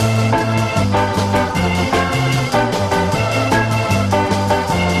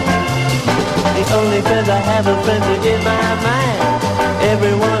 The only friends I have are friends that in my mind.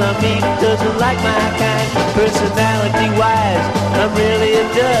 Everyone I meet doesn't like my kind. Personality-wise, I'm really a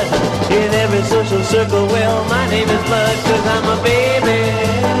dud. In every social circle, well, my name is Bud. Cause I'm a baby,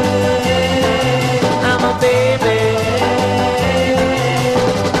 I'm a baby.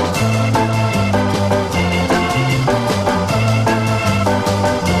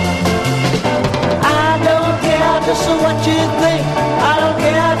 I don't care just what you think. I don't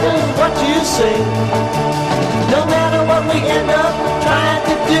care just what you say. No matter what we end up trying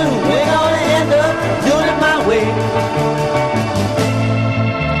to do, we're gonna end up doing it my way.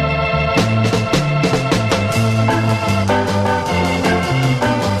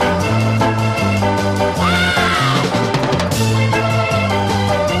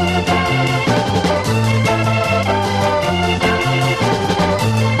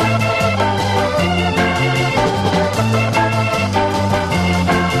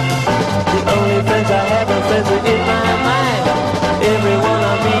 The only friends I have are friends that in my mind. Everyone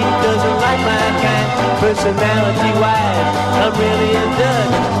I meet doesn't like my kind. Personality-wise, I'm really a dud.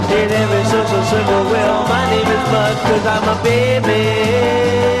 In every social circle, well, my name is Bud. Cause I'm a baby,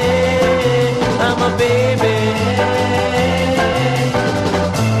 I'm a baby.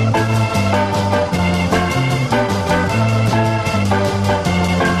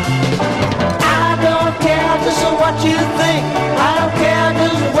 I don't care just what you think. I don't care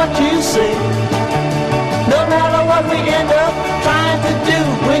just what you say. No matter what we end up trying to do,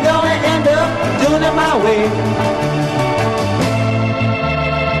 we're gonna end up doing it my way.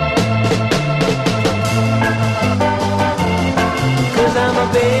 Cause I'm a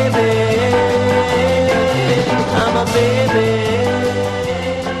baby, I'm a baby,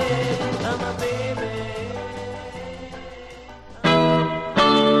 I'm a baby.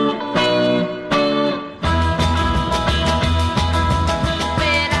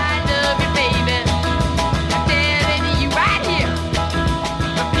 Well, I love you, baby. I'm telling you right here.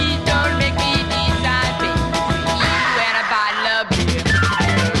 But please don't make me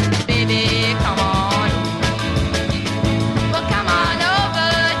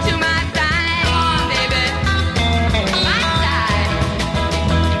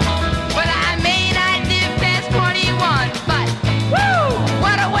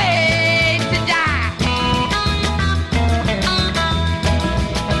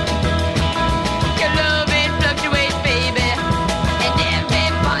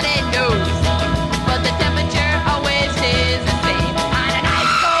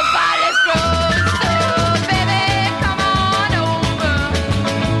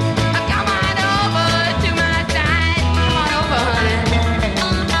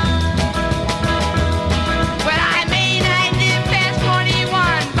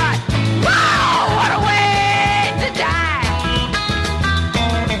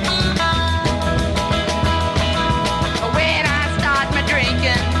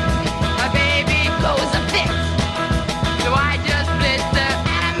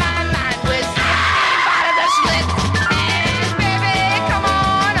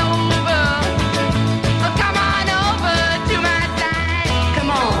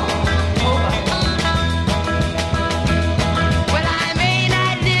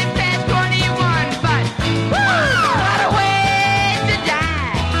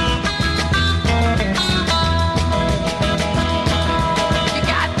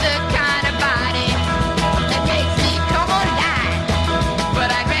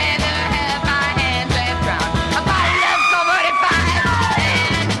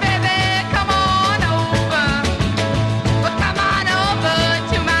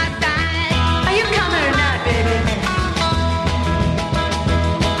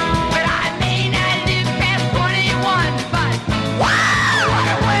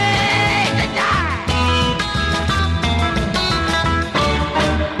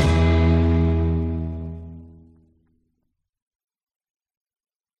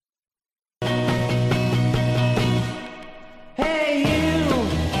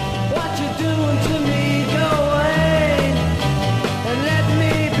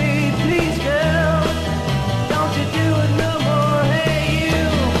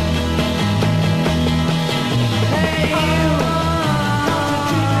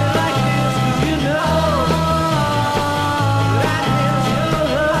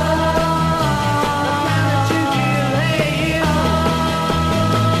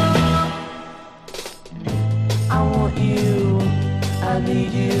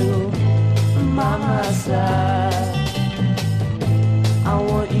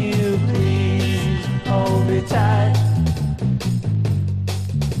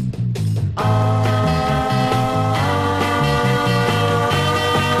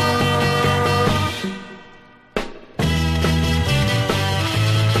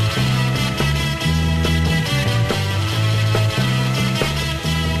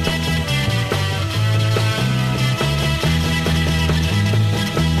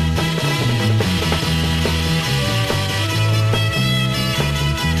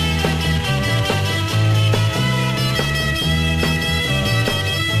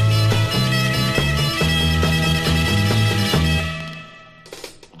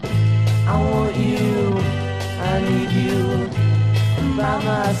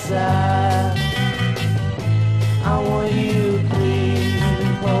side. I want you to please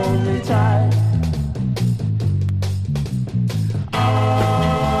hold me tight.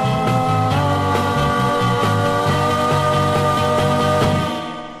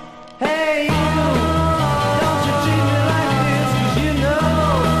 Hey you, don't you treat me like this, 'cause you know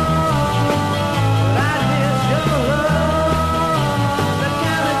that I miss your love, the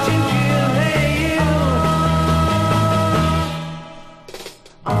kind that you give. Hey you.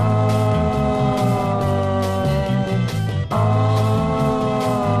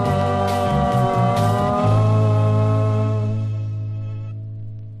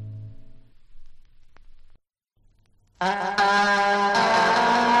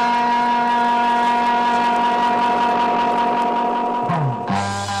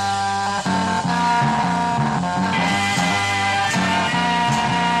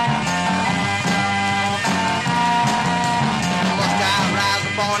 Must I rise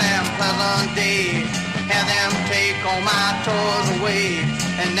upon that pleasant day, have them take all my toys away,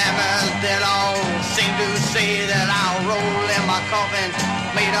 and never did all seem to say that I'll roll in my coffin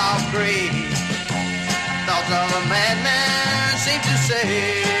made of gray. Thoughts of a madman seem to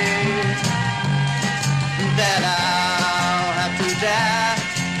say that I'll have to die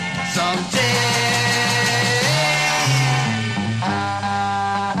someday.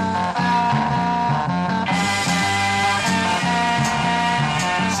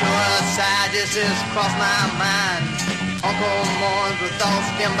 Suicide just has crossed my mind. Uncle mourns with thoughts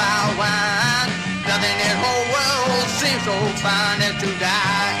dim by wine. Nothing in the whole world seems so fine as to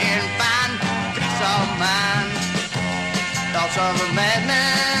die and find peace of mind. Thoughts of a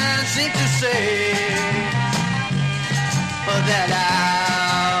madman seem to say that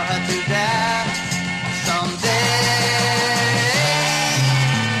I'll have to die someday.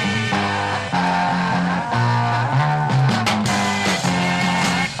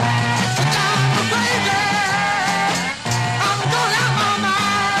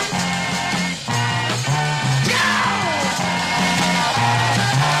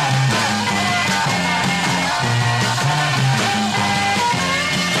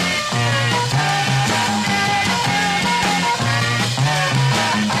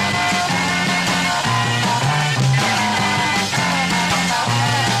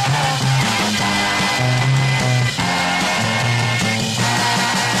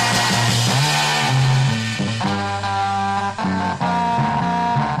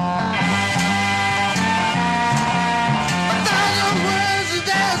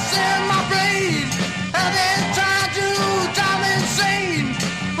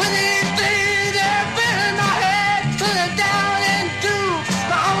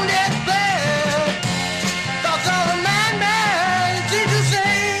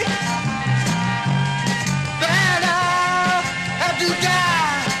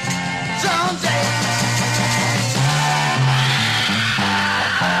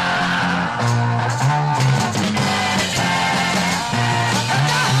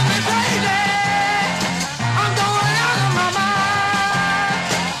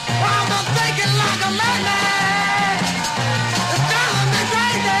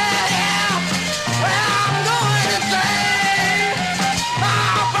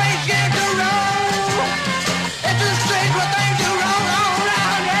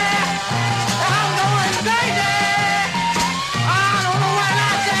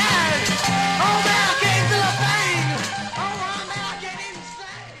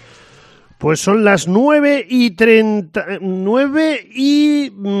 Pues son las 9:39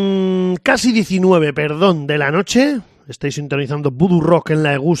 y casi 19, perdón, de la noche. Estáis sintonizando Voodoo Rock en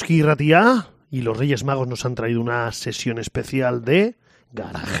la Eguski Ratia y los Reyes Magos nos han traído una sesión especial de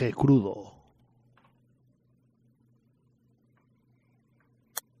Garaje Crudo.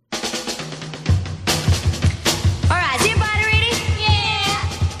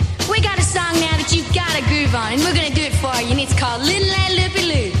 And we're gonna do it for you, and it's called Little Land Loopy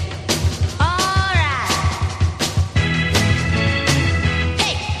Loo. All right.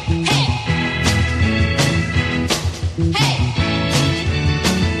 Hey, hey, hey,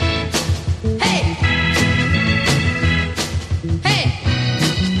 hey, hey,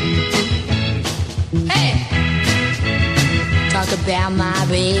 hey. Talk about my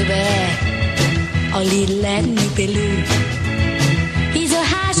baby, oh Little Land Loopy Loo. He's a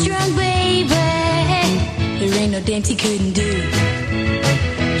high-strung baby. There ain't no dance he couldn't do.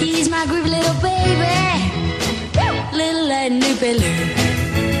 He's my groovy little baby, little Latin loopy loo.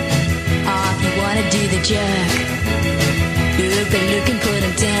 Oh, if you wanna do the jug, loopy loo can put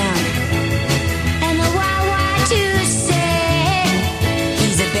him down. And the wah to say,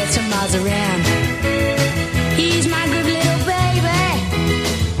 he's the best from miles around. He's my groovy little baby,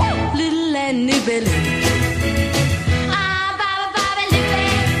 balloon. Ah, Baba, Baba, Lupe.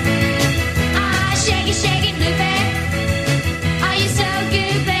 Ah, shake it, Lupe. Are you so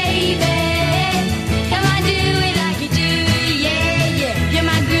good, baby? Come on, do it like you do, yeah, yeah. You're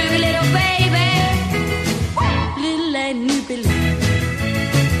my groovy little baby. Little Latin balloon.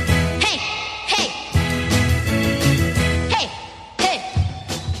 Hey, hey, hey, hey.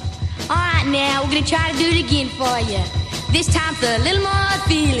 All right, now we're gonna try to do it again for you. This time for a little more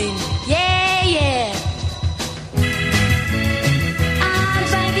feeling. Yeah, yeah. Ah,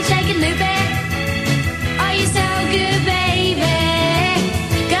 shake it, Lupe. Are you so good, baby?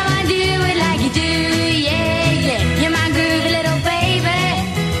 Come on, do it like you do. Yeah, yeah. You're my groovy little baby.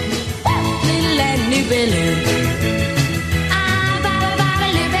 Little Latin balloon. Ah, Baba, Baba,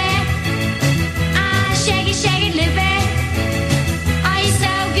 Lupe. Ah, shake it, Lupe. Are you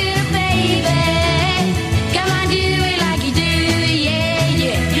so good, baby? Come on, do it like you do, yeah,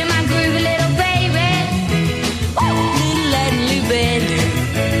 yeah. You're my groovy little baby. Little Latin balloon.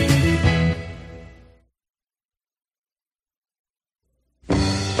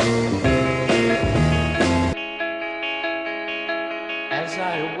 As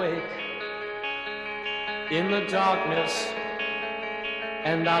I awake in the darkness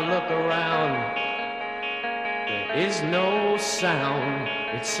and I look around, there is no sound.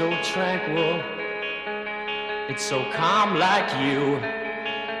 It's so tranquil, it's so calm like you.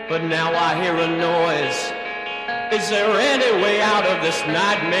 But now I hear a noise. Is there any way out of this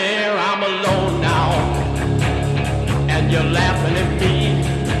nightmare? I'm alone now, and you're laughing at me.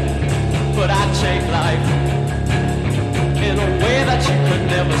 But I take life in a way that you could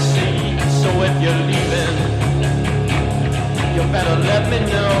never see. So if you're leaving, you better let me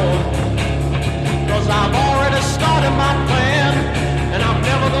know, 'cause I've already started my plan, and I'm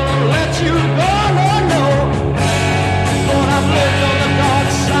never gonna let you go, no, no. Lord, I've lived on the dark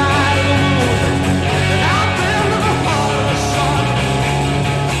side of the moon, and I've been to the heart of the sun.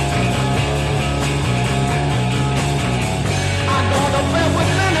 I've gone to bed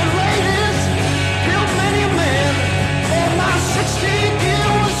with many ladies, killed many men, for my 16 year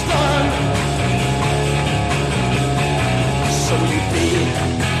was done. So you be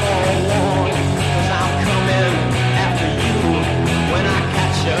forewarned, 'cause I'm coming after you when I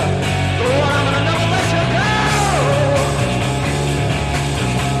catch you. Lord, I'm gonna never let you go.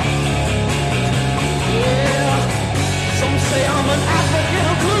 Yeah, some say I'm an African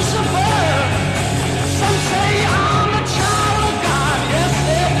of Lucifer. Some say I'm a child of God. Yes,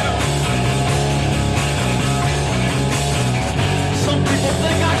 they do. Some people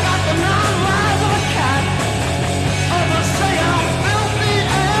think I got the 9 lives of a cat. Others say I'm filthy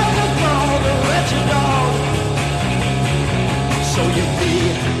as a dog, a wretched dog. So you be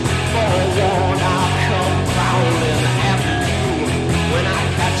forewarned, I'll come prowling after you when I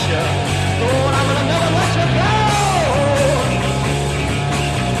catch you. Lord, I'm gonna never let you go.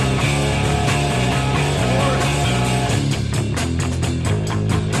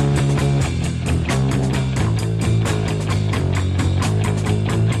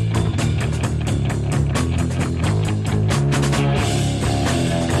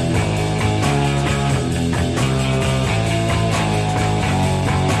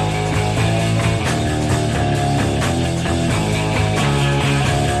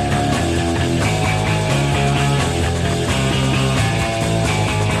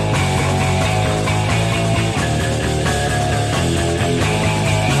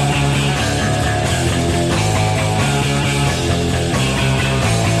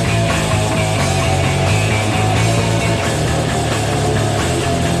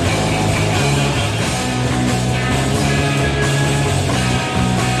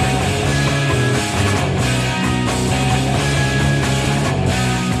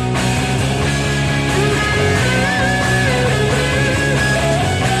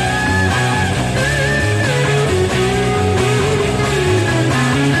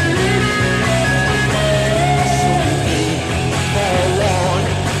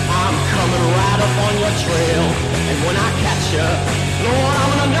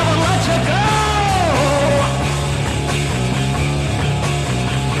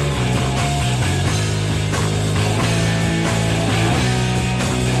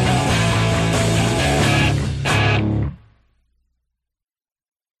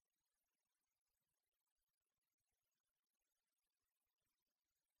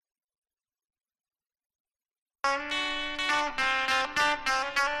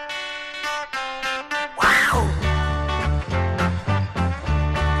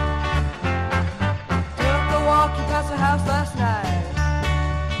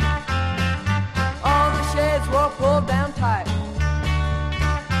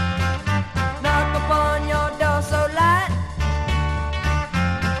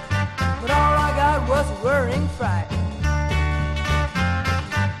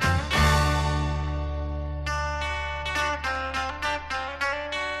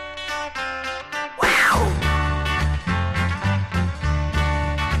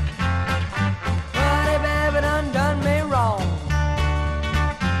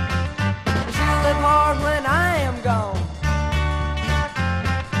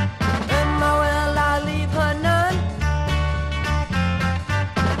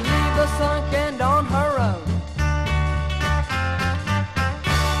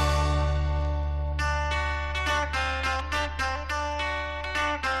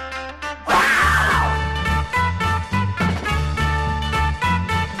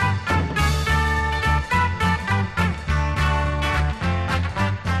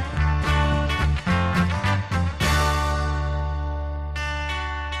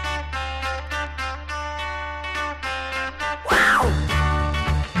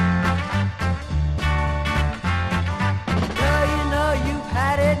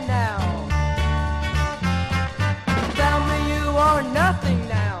 nothing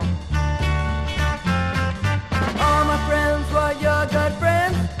now. All my friends were your good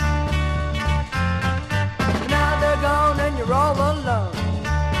friends. Now they're gone and you're all alone.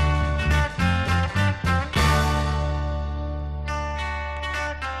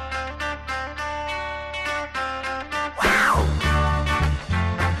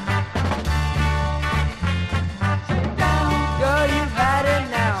 Girl, you've had it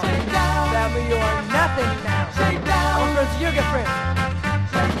now. Tell me you're nothing now. All my friends are your good friends.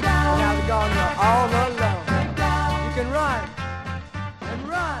 Now they're gone, you're all alone. You can run and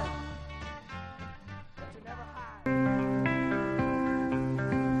run, but you never hide.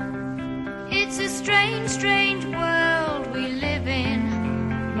 It's a strange, strange world we live in,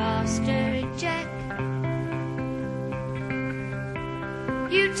 Master Jack.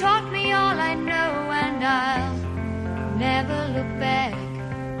 You taught me all I know, and I'll never look back.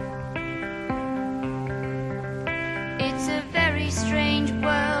 It's a very strange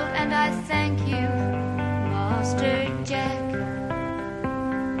world, and I thank you, Master Jack.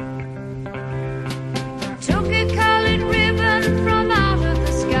 Took a colored ribbon from out of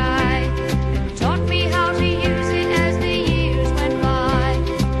the sky, taught me how to use it as the years went by.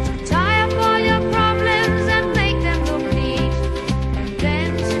 Tie up all your problems and make them look neat, and then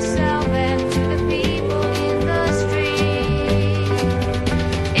to sell them to the people in the street.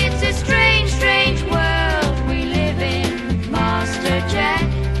 It's a strange, strange world we live in, Master Jack.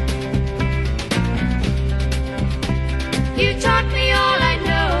 You taught me all I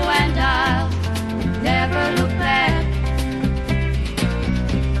know, and I'll never look back.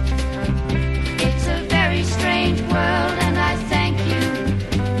 It's a very strange world, and I thank you,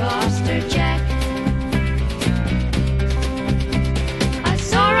 Master Jack. I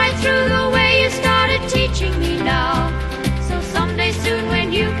saw right through the way you started teaching me now. So someday soon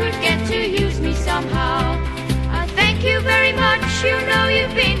when you could get to use me somehow, I thank you very much, you know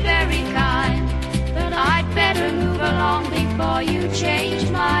you've been very kind. But I'd better move along before you change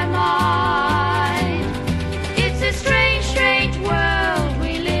my mind. It's a strange, strange world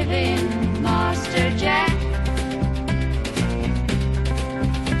we live in, Master Jack.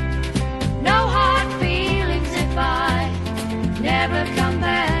 No hard feelings if I never come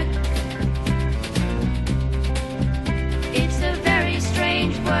back. It's a very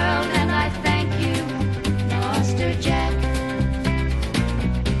strange world, and I thank you, Master Jack.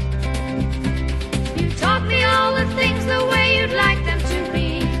 You taught me all the things the way you'd like them to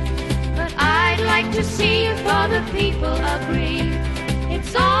be, but I'd like to see if other people agree.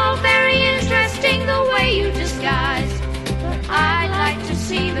 It's all very interesting the way you disguise, but I'd like to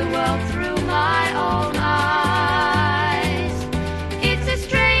see the world through my own eyes. It's a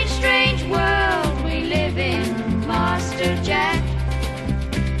strange, strange world we live in, Master Jack.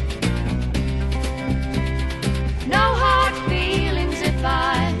 No hard feelings if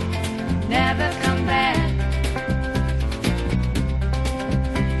I never come back.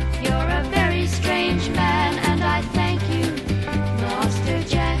 You're a very strange man, and I thank you, Master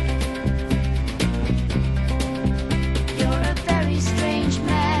Jack. You're a very strange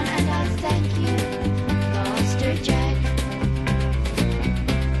man,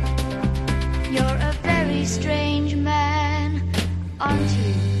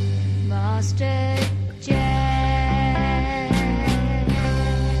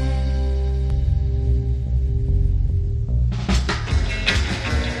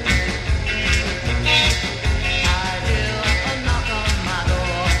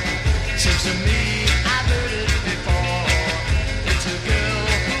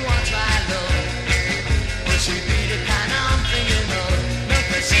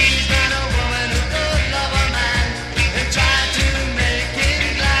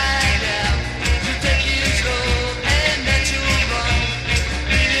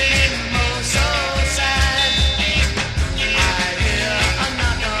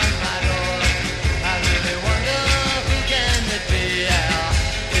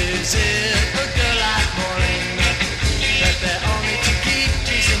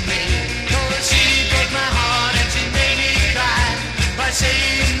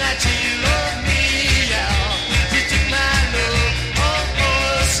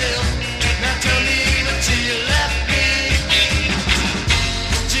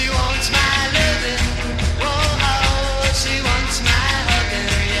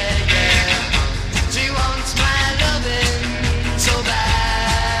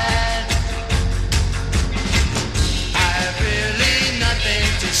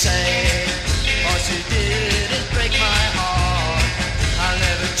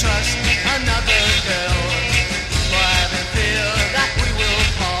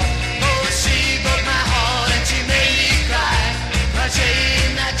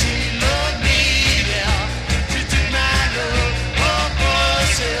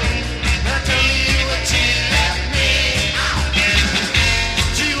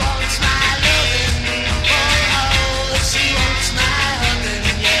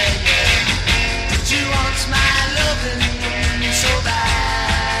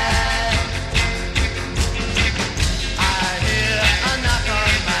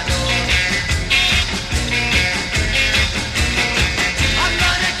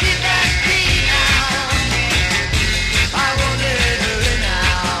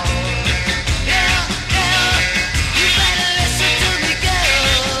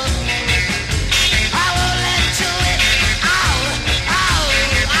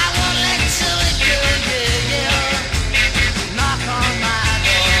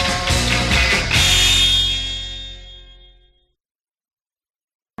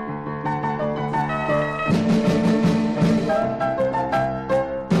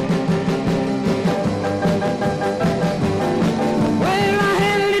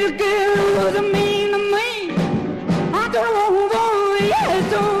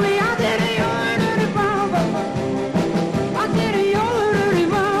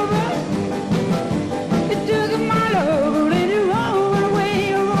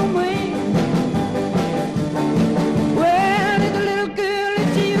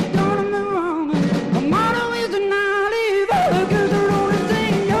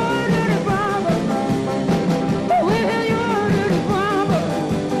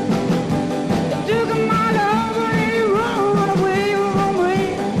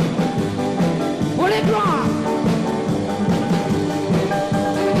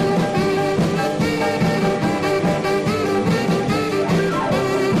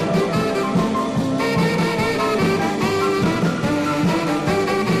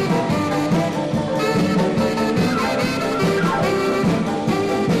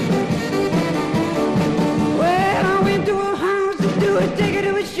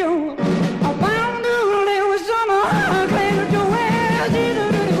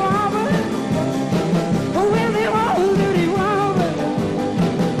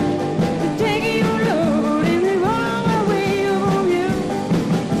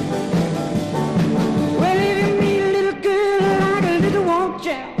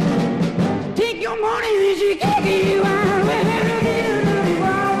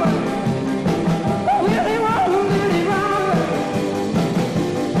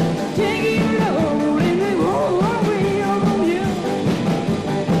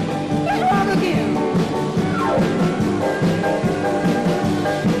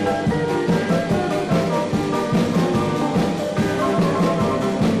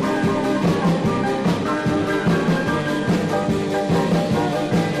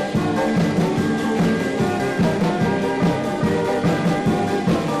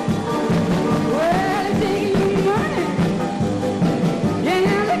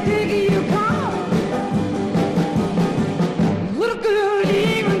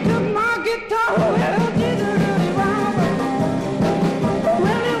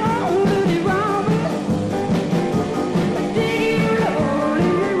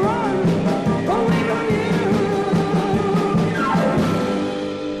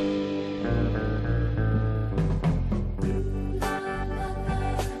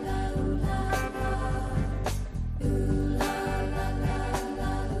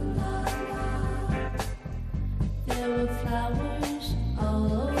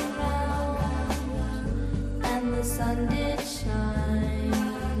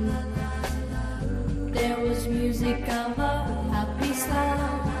 is music of a happy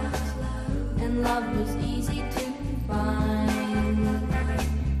sound, and love was easy to find.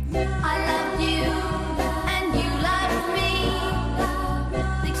 I loved you, and you loved me.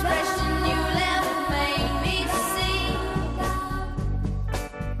 The expression you left made me see.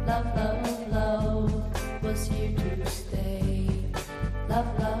 Love, love, love was here to stay.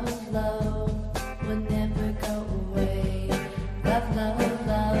 Love, love, love would never go away. Love, love,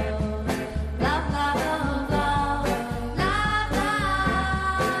 love. Love, love, love. Love, love,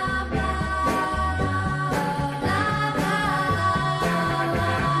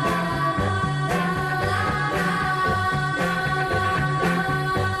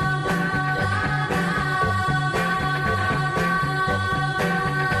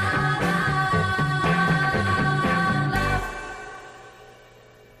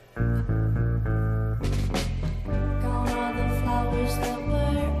 Gone are the flowers that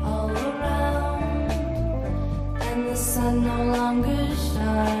were all around, and the sun no longer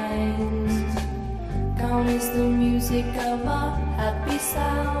shines. Gone is the music of a happy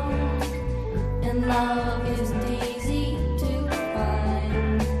sound, and love isn't easy to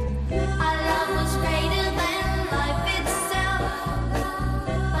find. Our love was greater than life itself,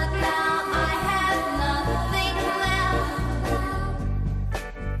 but now I have nothing left.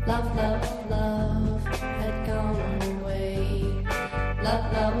 Love, love, love had gone away. Love,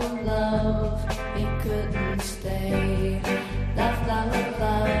 love, love, it couldn't stay. Love, love,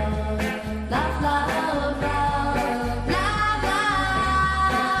 love. Love, love, love. Love, love,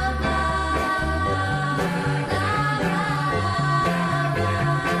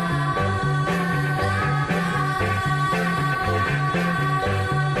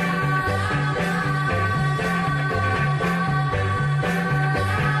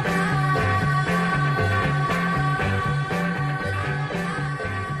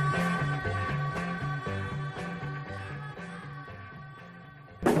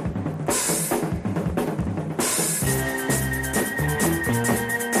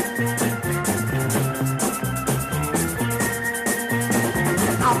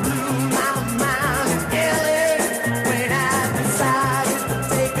 I blew my mind in LA when I decided to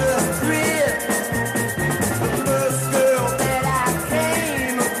take a trip. The first girl that I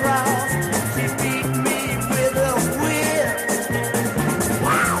came across, she beat me with a whip.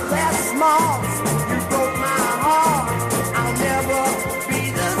 Wow, that's smart. You broke my heart. I'll never be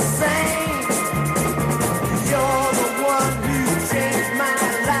the same. You're the one who changed my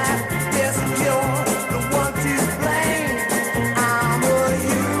life. Yes, you're the one to blame. I'm a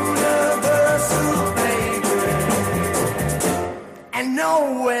universal baby, and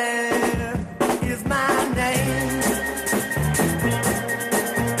nowhere is my name.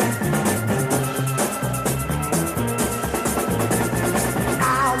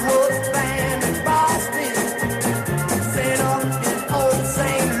 I was banned in Boston, sent up in old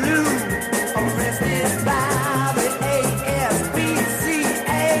St. Louis, arrested by the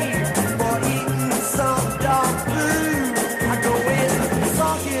ASPCA for eating some dog food. I go in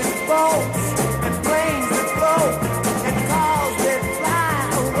sunken boats and planes that float and cars that fly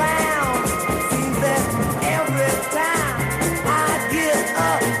around. Seems that every time I get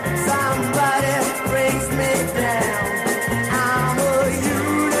up, somebody brings me down. I'm a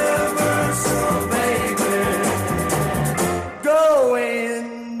universal baby,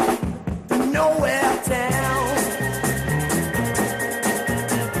 going to nowhere town.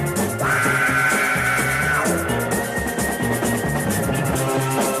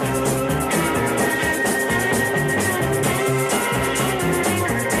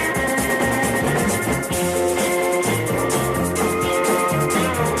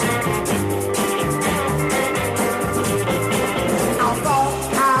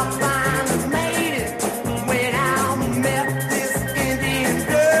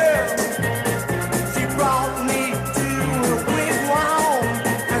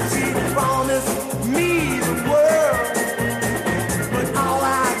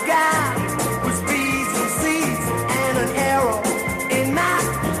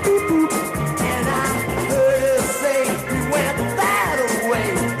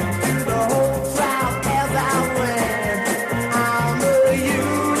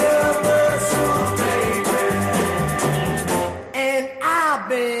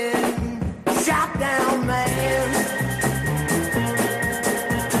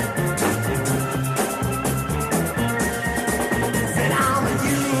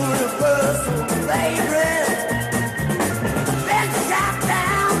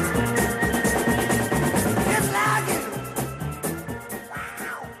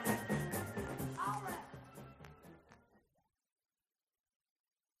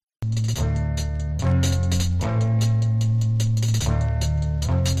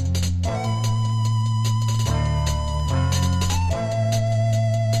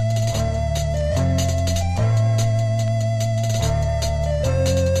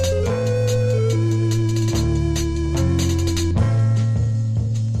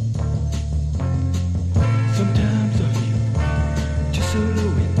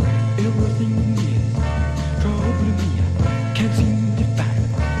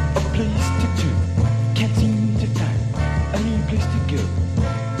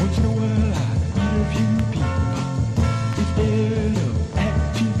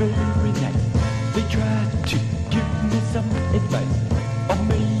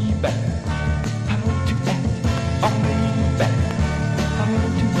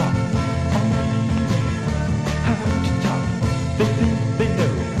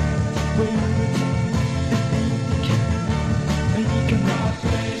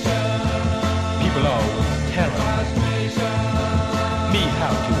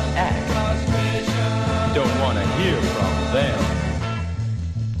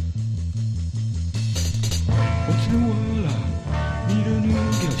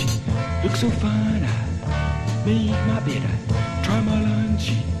 so fine, I made my bed, I try my lunch.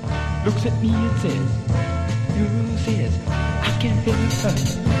 She looks at me and says, girl says, I can help her.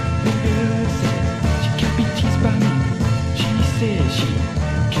 The girl says, she can't be teased by me. She says she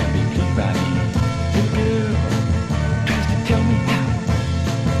can't be pleased by me. The girl tries to tell me how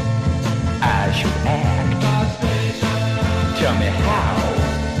I should act. Tell me how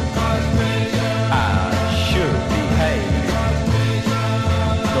I should behave.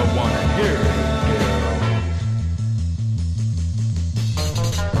 Don't wanna hear it, girl.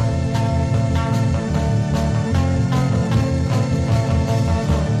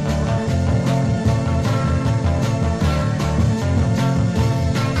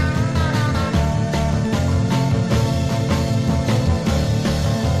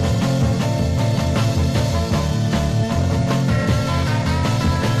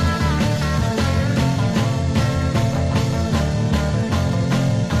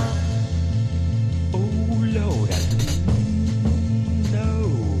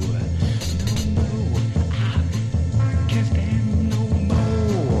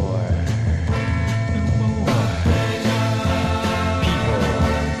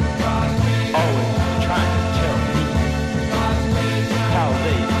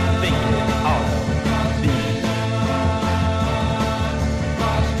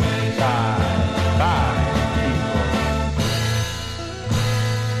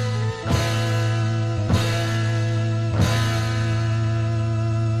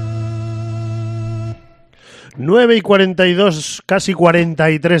 Nueve y 42, casi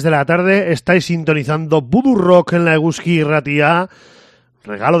 43 de la tarde, estáis sintonizando Voodoo Rock en la Eguski Ratia.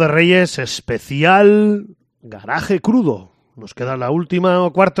 Regalo de Reyes especial Garaje Crudo. Nos queda la última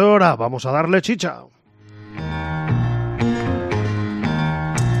cuarto de hora, vamos a darle chicha.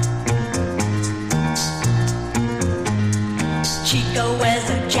 Chico wears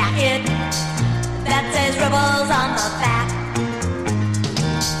a jacket that says Rebels on the back.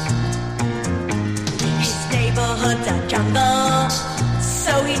 Neighborhood's a jungle,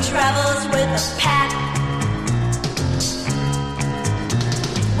 so he travels with a pack.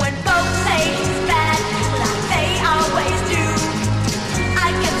 When folks say he's bad, like they always do, I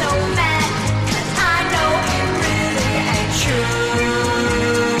get so mad, 'cause I know it really ain't true.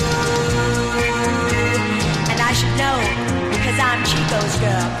 And I should know, 'cause I'm Chico's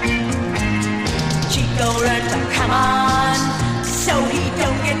girl. Chico learned to come on, so he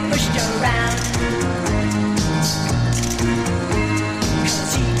don't get pushed around.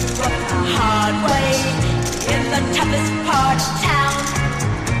 Hard way in the toughest part of town.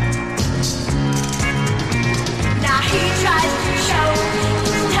 Now he tries to show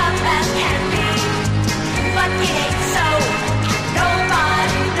he's tough as can be, but it ain't so.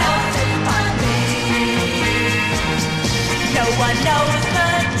 Nobody knows it but me. No one knows the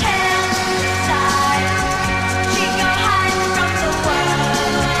tale side. Chico hides from the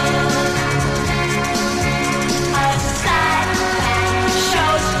world. A side that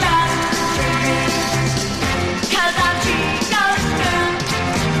shows just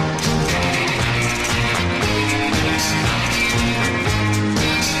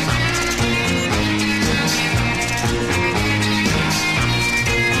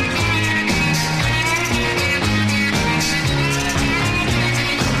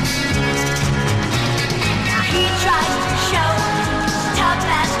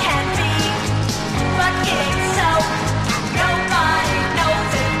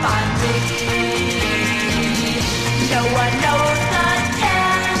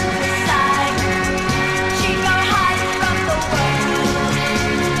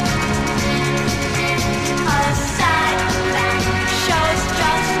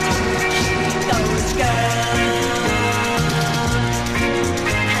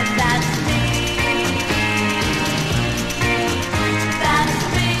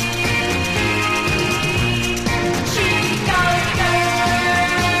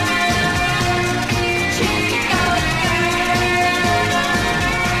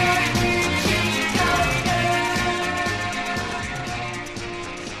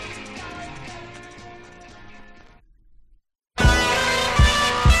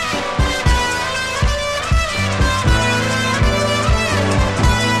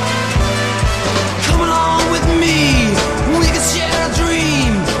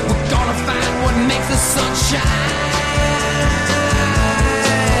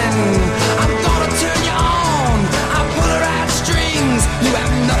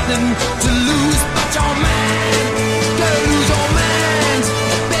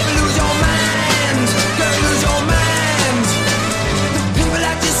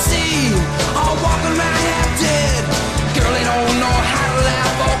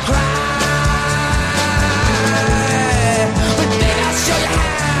cry.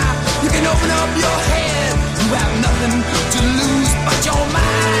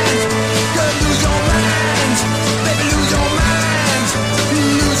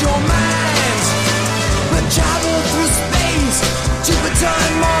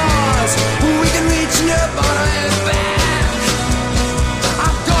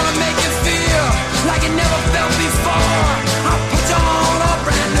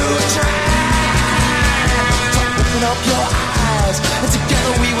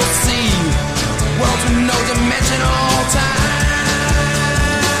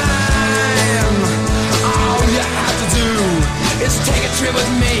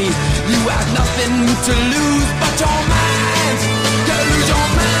 You have nothing to lose but your mind. You lose your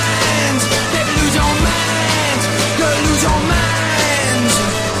mind. Baby, lose your mind. You lose your mind.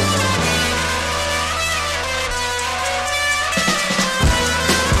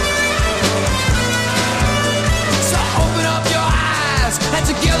 So open up your eyes and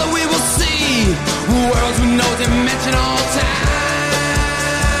together we will see worlds with no dimensional time.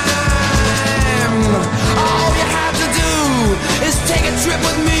 All you have to do is take a trip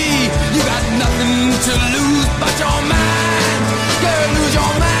with me. You got nothing to lose but your mind. Girl, lose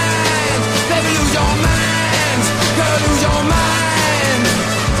your mind. Baby, lose your mind. Girl, lose your mind.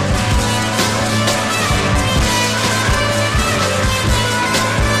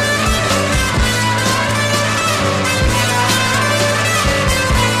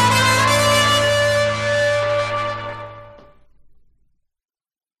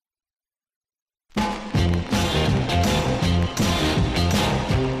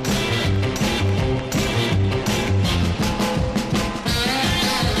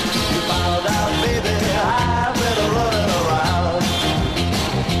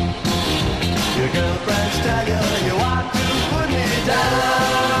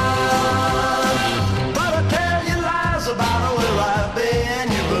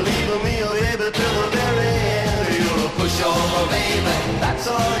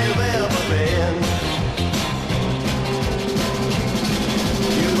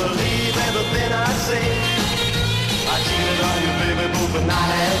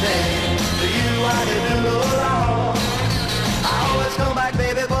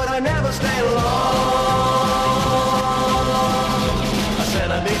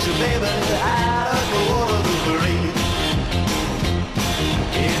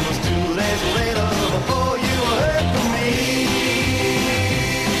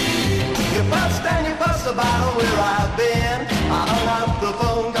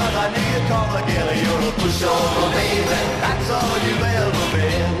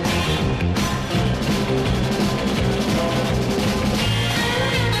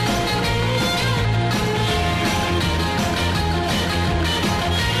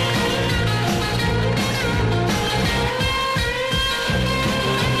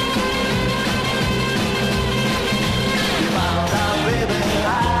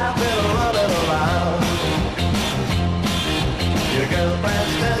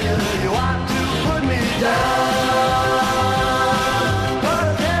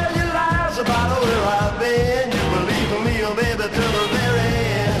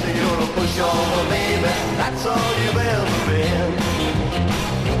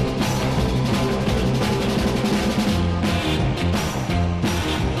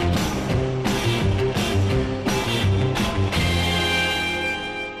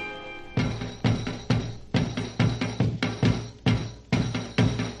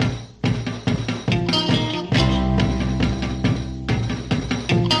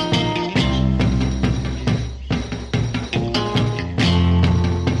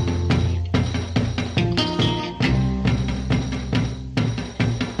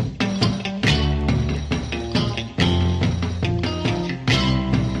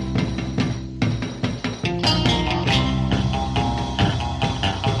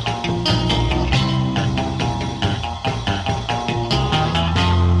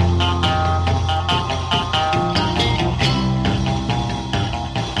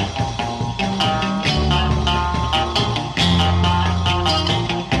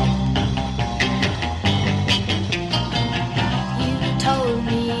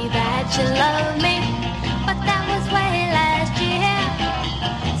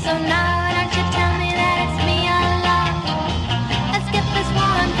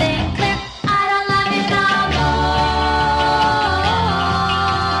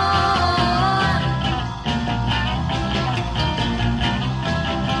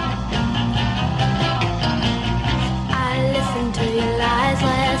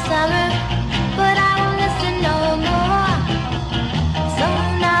 But I won't listen no more. So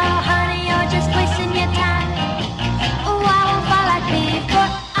now, honey, you're just wasting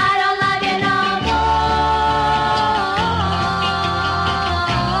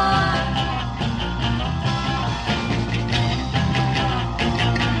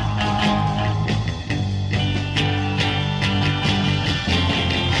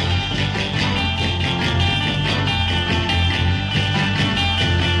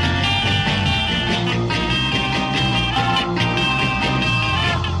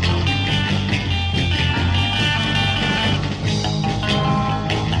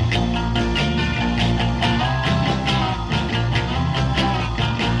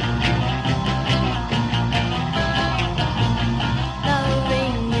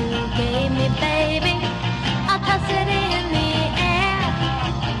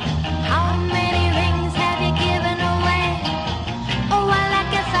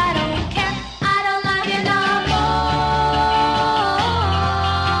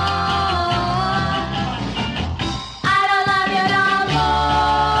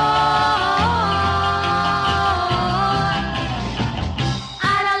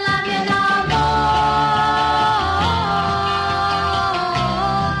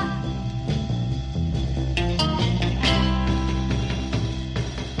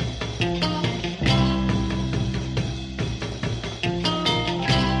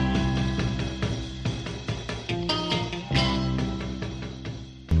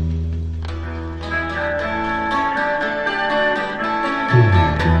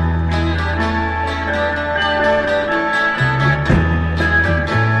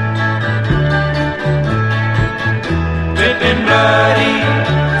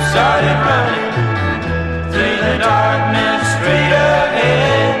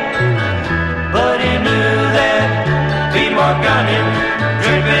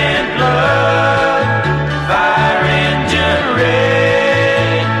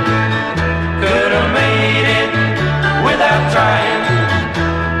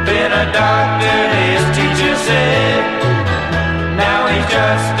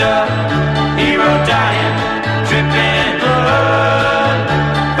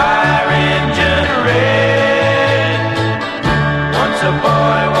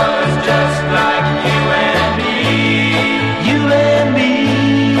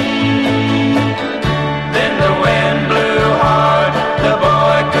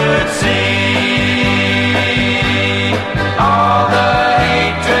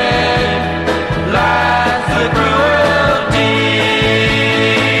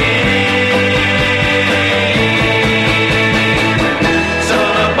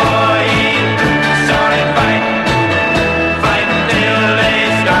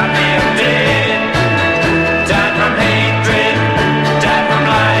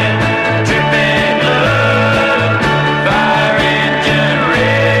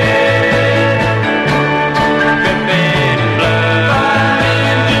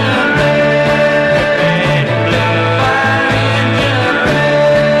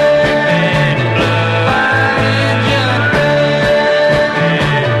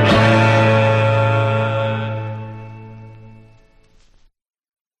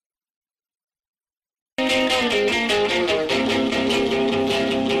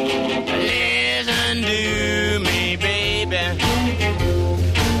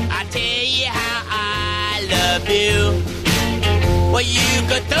love you. Well, you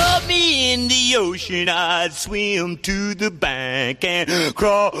could throw me in the ocean, I'd swim to the bank and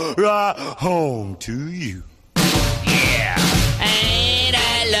crawl right home to you. Yeah. And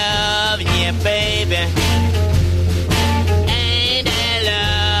I love you, baby. And I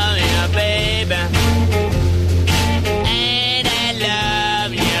love you, baby. And I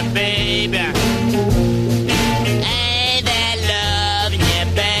love you, baby. And I love you,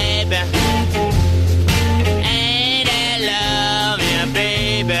 baby. And I love you,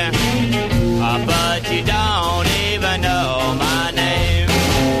 baby. But you don't even know my name.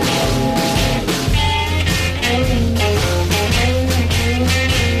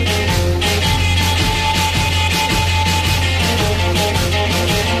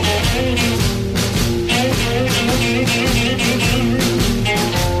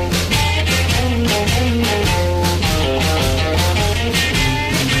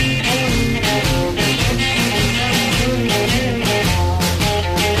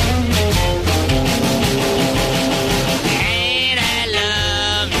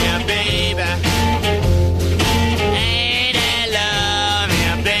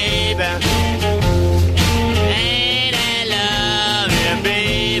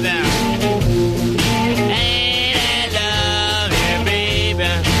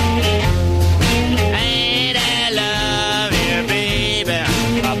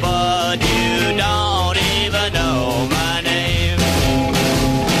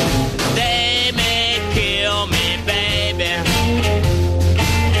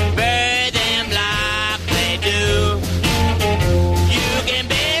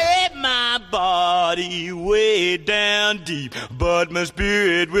 But my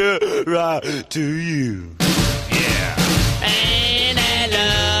spirit will ride to you. Yeah. And I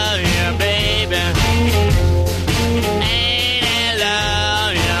love you, baby. And I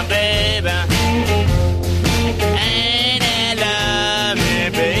love you, baby. And I love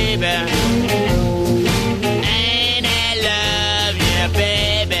you, baby. And I love you,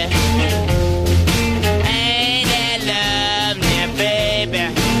 baby. And I love you, baby.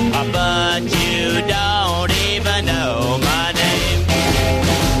 But you don't even know my name.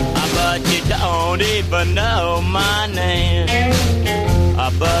 But you don't even know my name.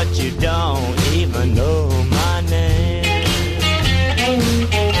 But you don't even know my name.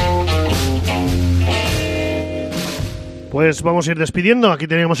 Pues vamos a ir despidiendo. Aquí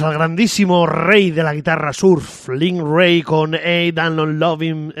teníamos al grandísimo rey de la guitarra surf, Link Ray, con Ain't That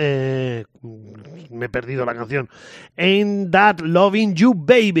Loving... me he perdido la canción. Ain't That Loving You,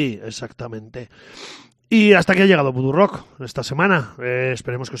 Baby. Exactamente. Y hasta aquí ha llegado Voodoo Rock esta semana.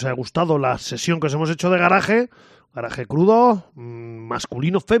 Esperemos que os haya gustado la sesión que os hemos hecho de garaje. Garaje crudo,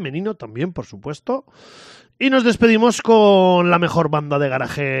 masculino, femenino también, por supuesto. Y nos despedimos con la mejor banda de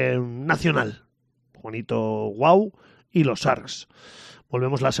garaje nacional. Juanito Guau y los Sargs.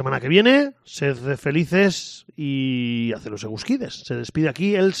 Volvemos la semana que viene. Sed felices y haceros egusquides. Se despide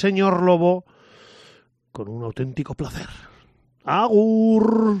aquí el señor Lobo con un auténtico placer.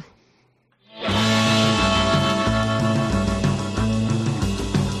 ¡Agur!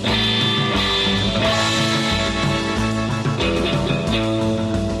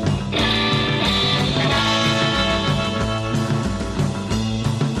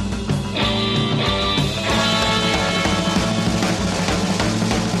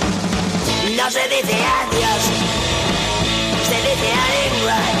 No se dice adiós, se dice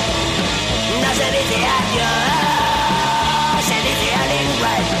alinguay. No se dice adiós, se dice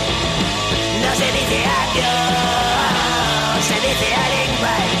alinguay. No se dice adiós, se dice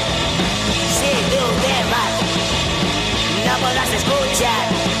alinguay. Si tú te vas, no podrás escuchar.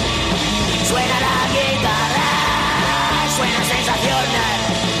 Suena la guitarra, suena sensacional.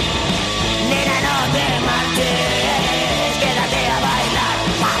 Nena, no te marches, quédate a bailar.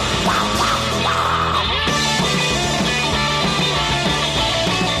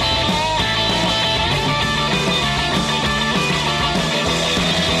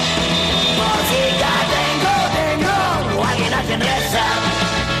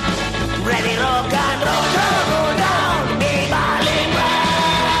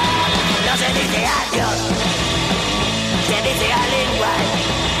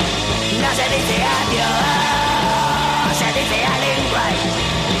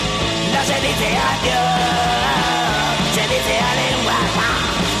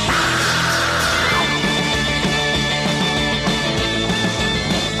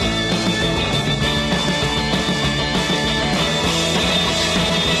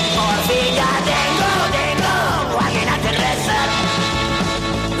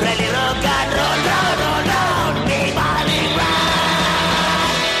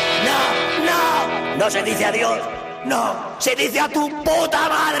 No se dice adiós, no, se dice a tu puta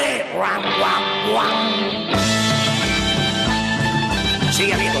madre. Guam, guam, guam.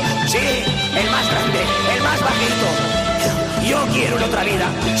 Sí, amigos, sí, el más grande, el más bajito. Yo quiero en otra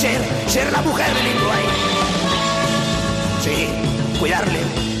vida ser la mujer de Linguay. Sí, cuidarle,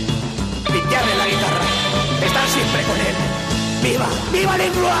 pintarle la guitarra, estar siempre con él. ¡Viva! ¡Viva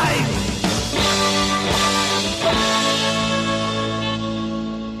Linguay!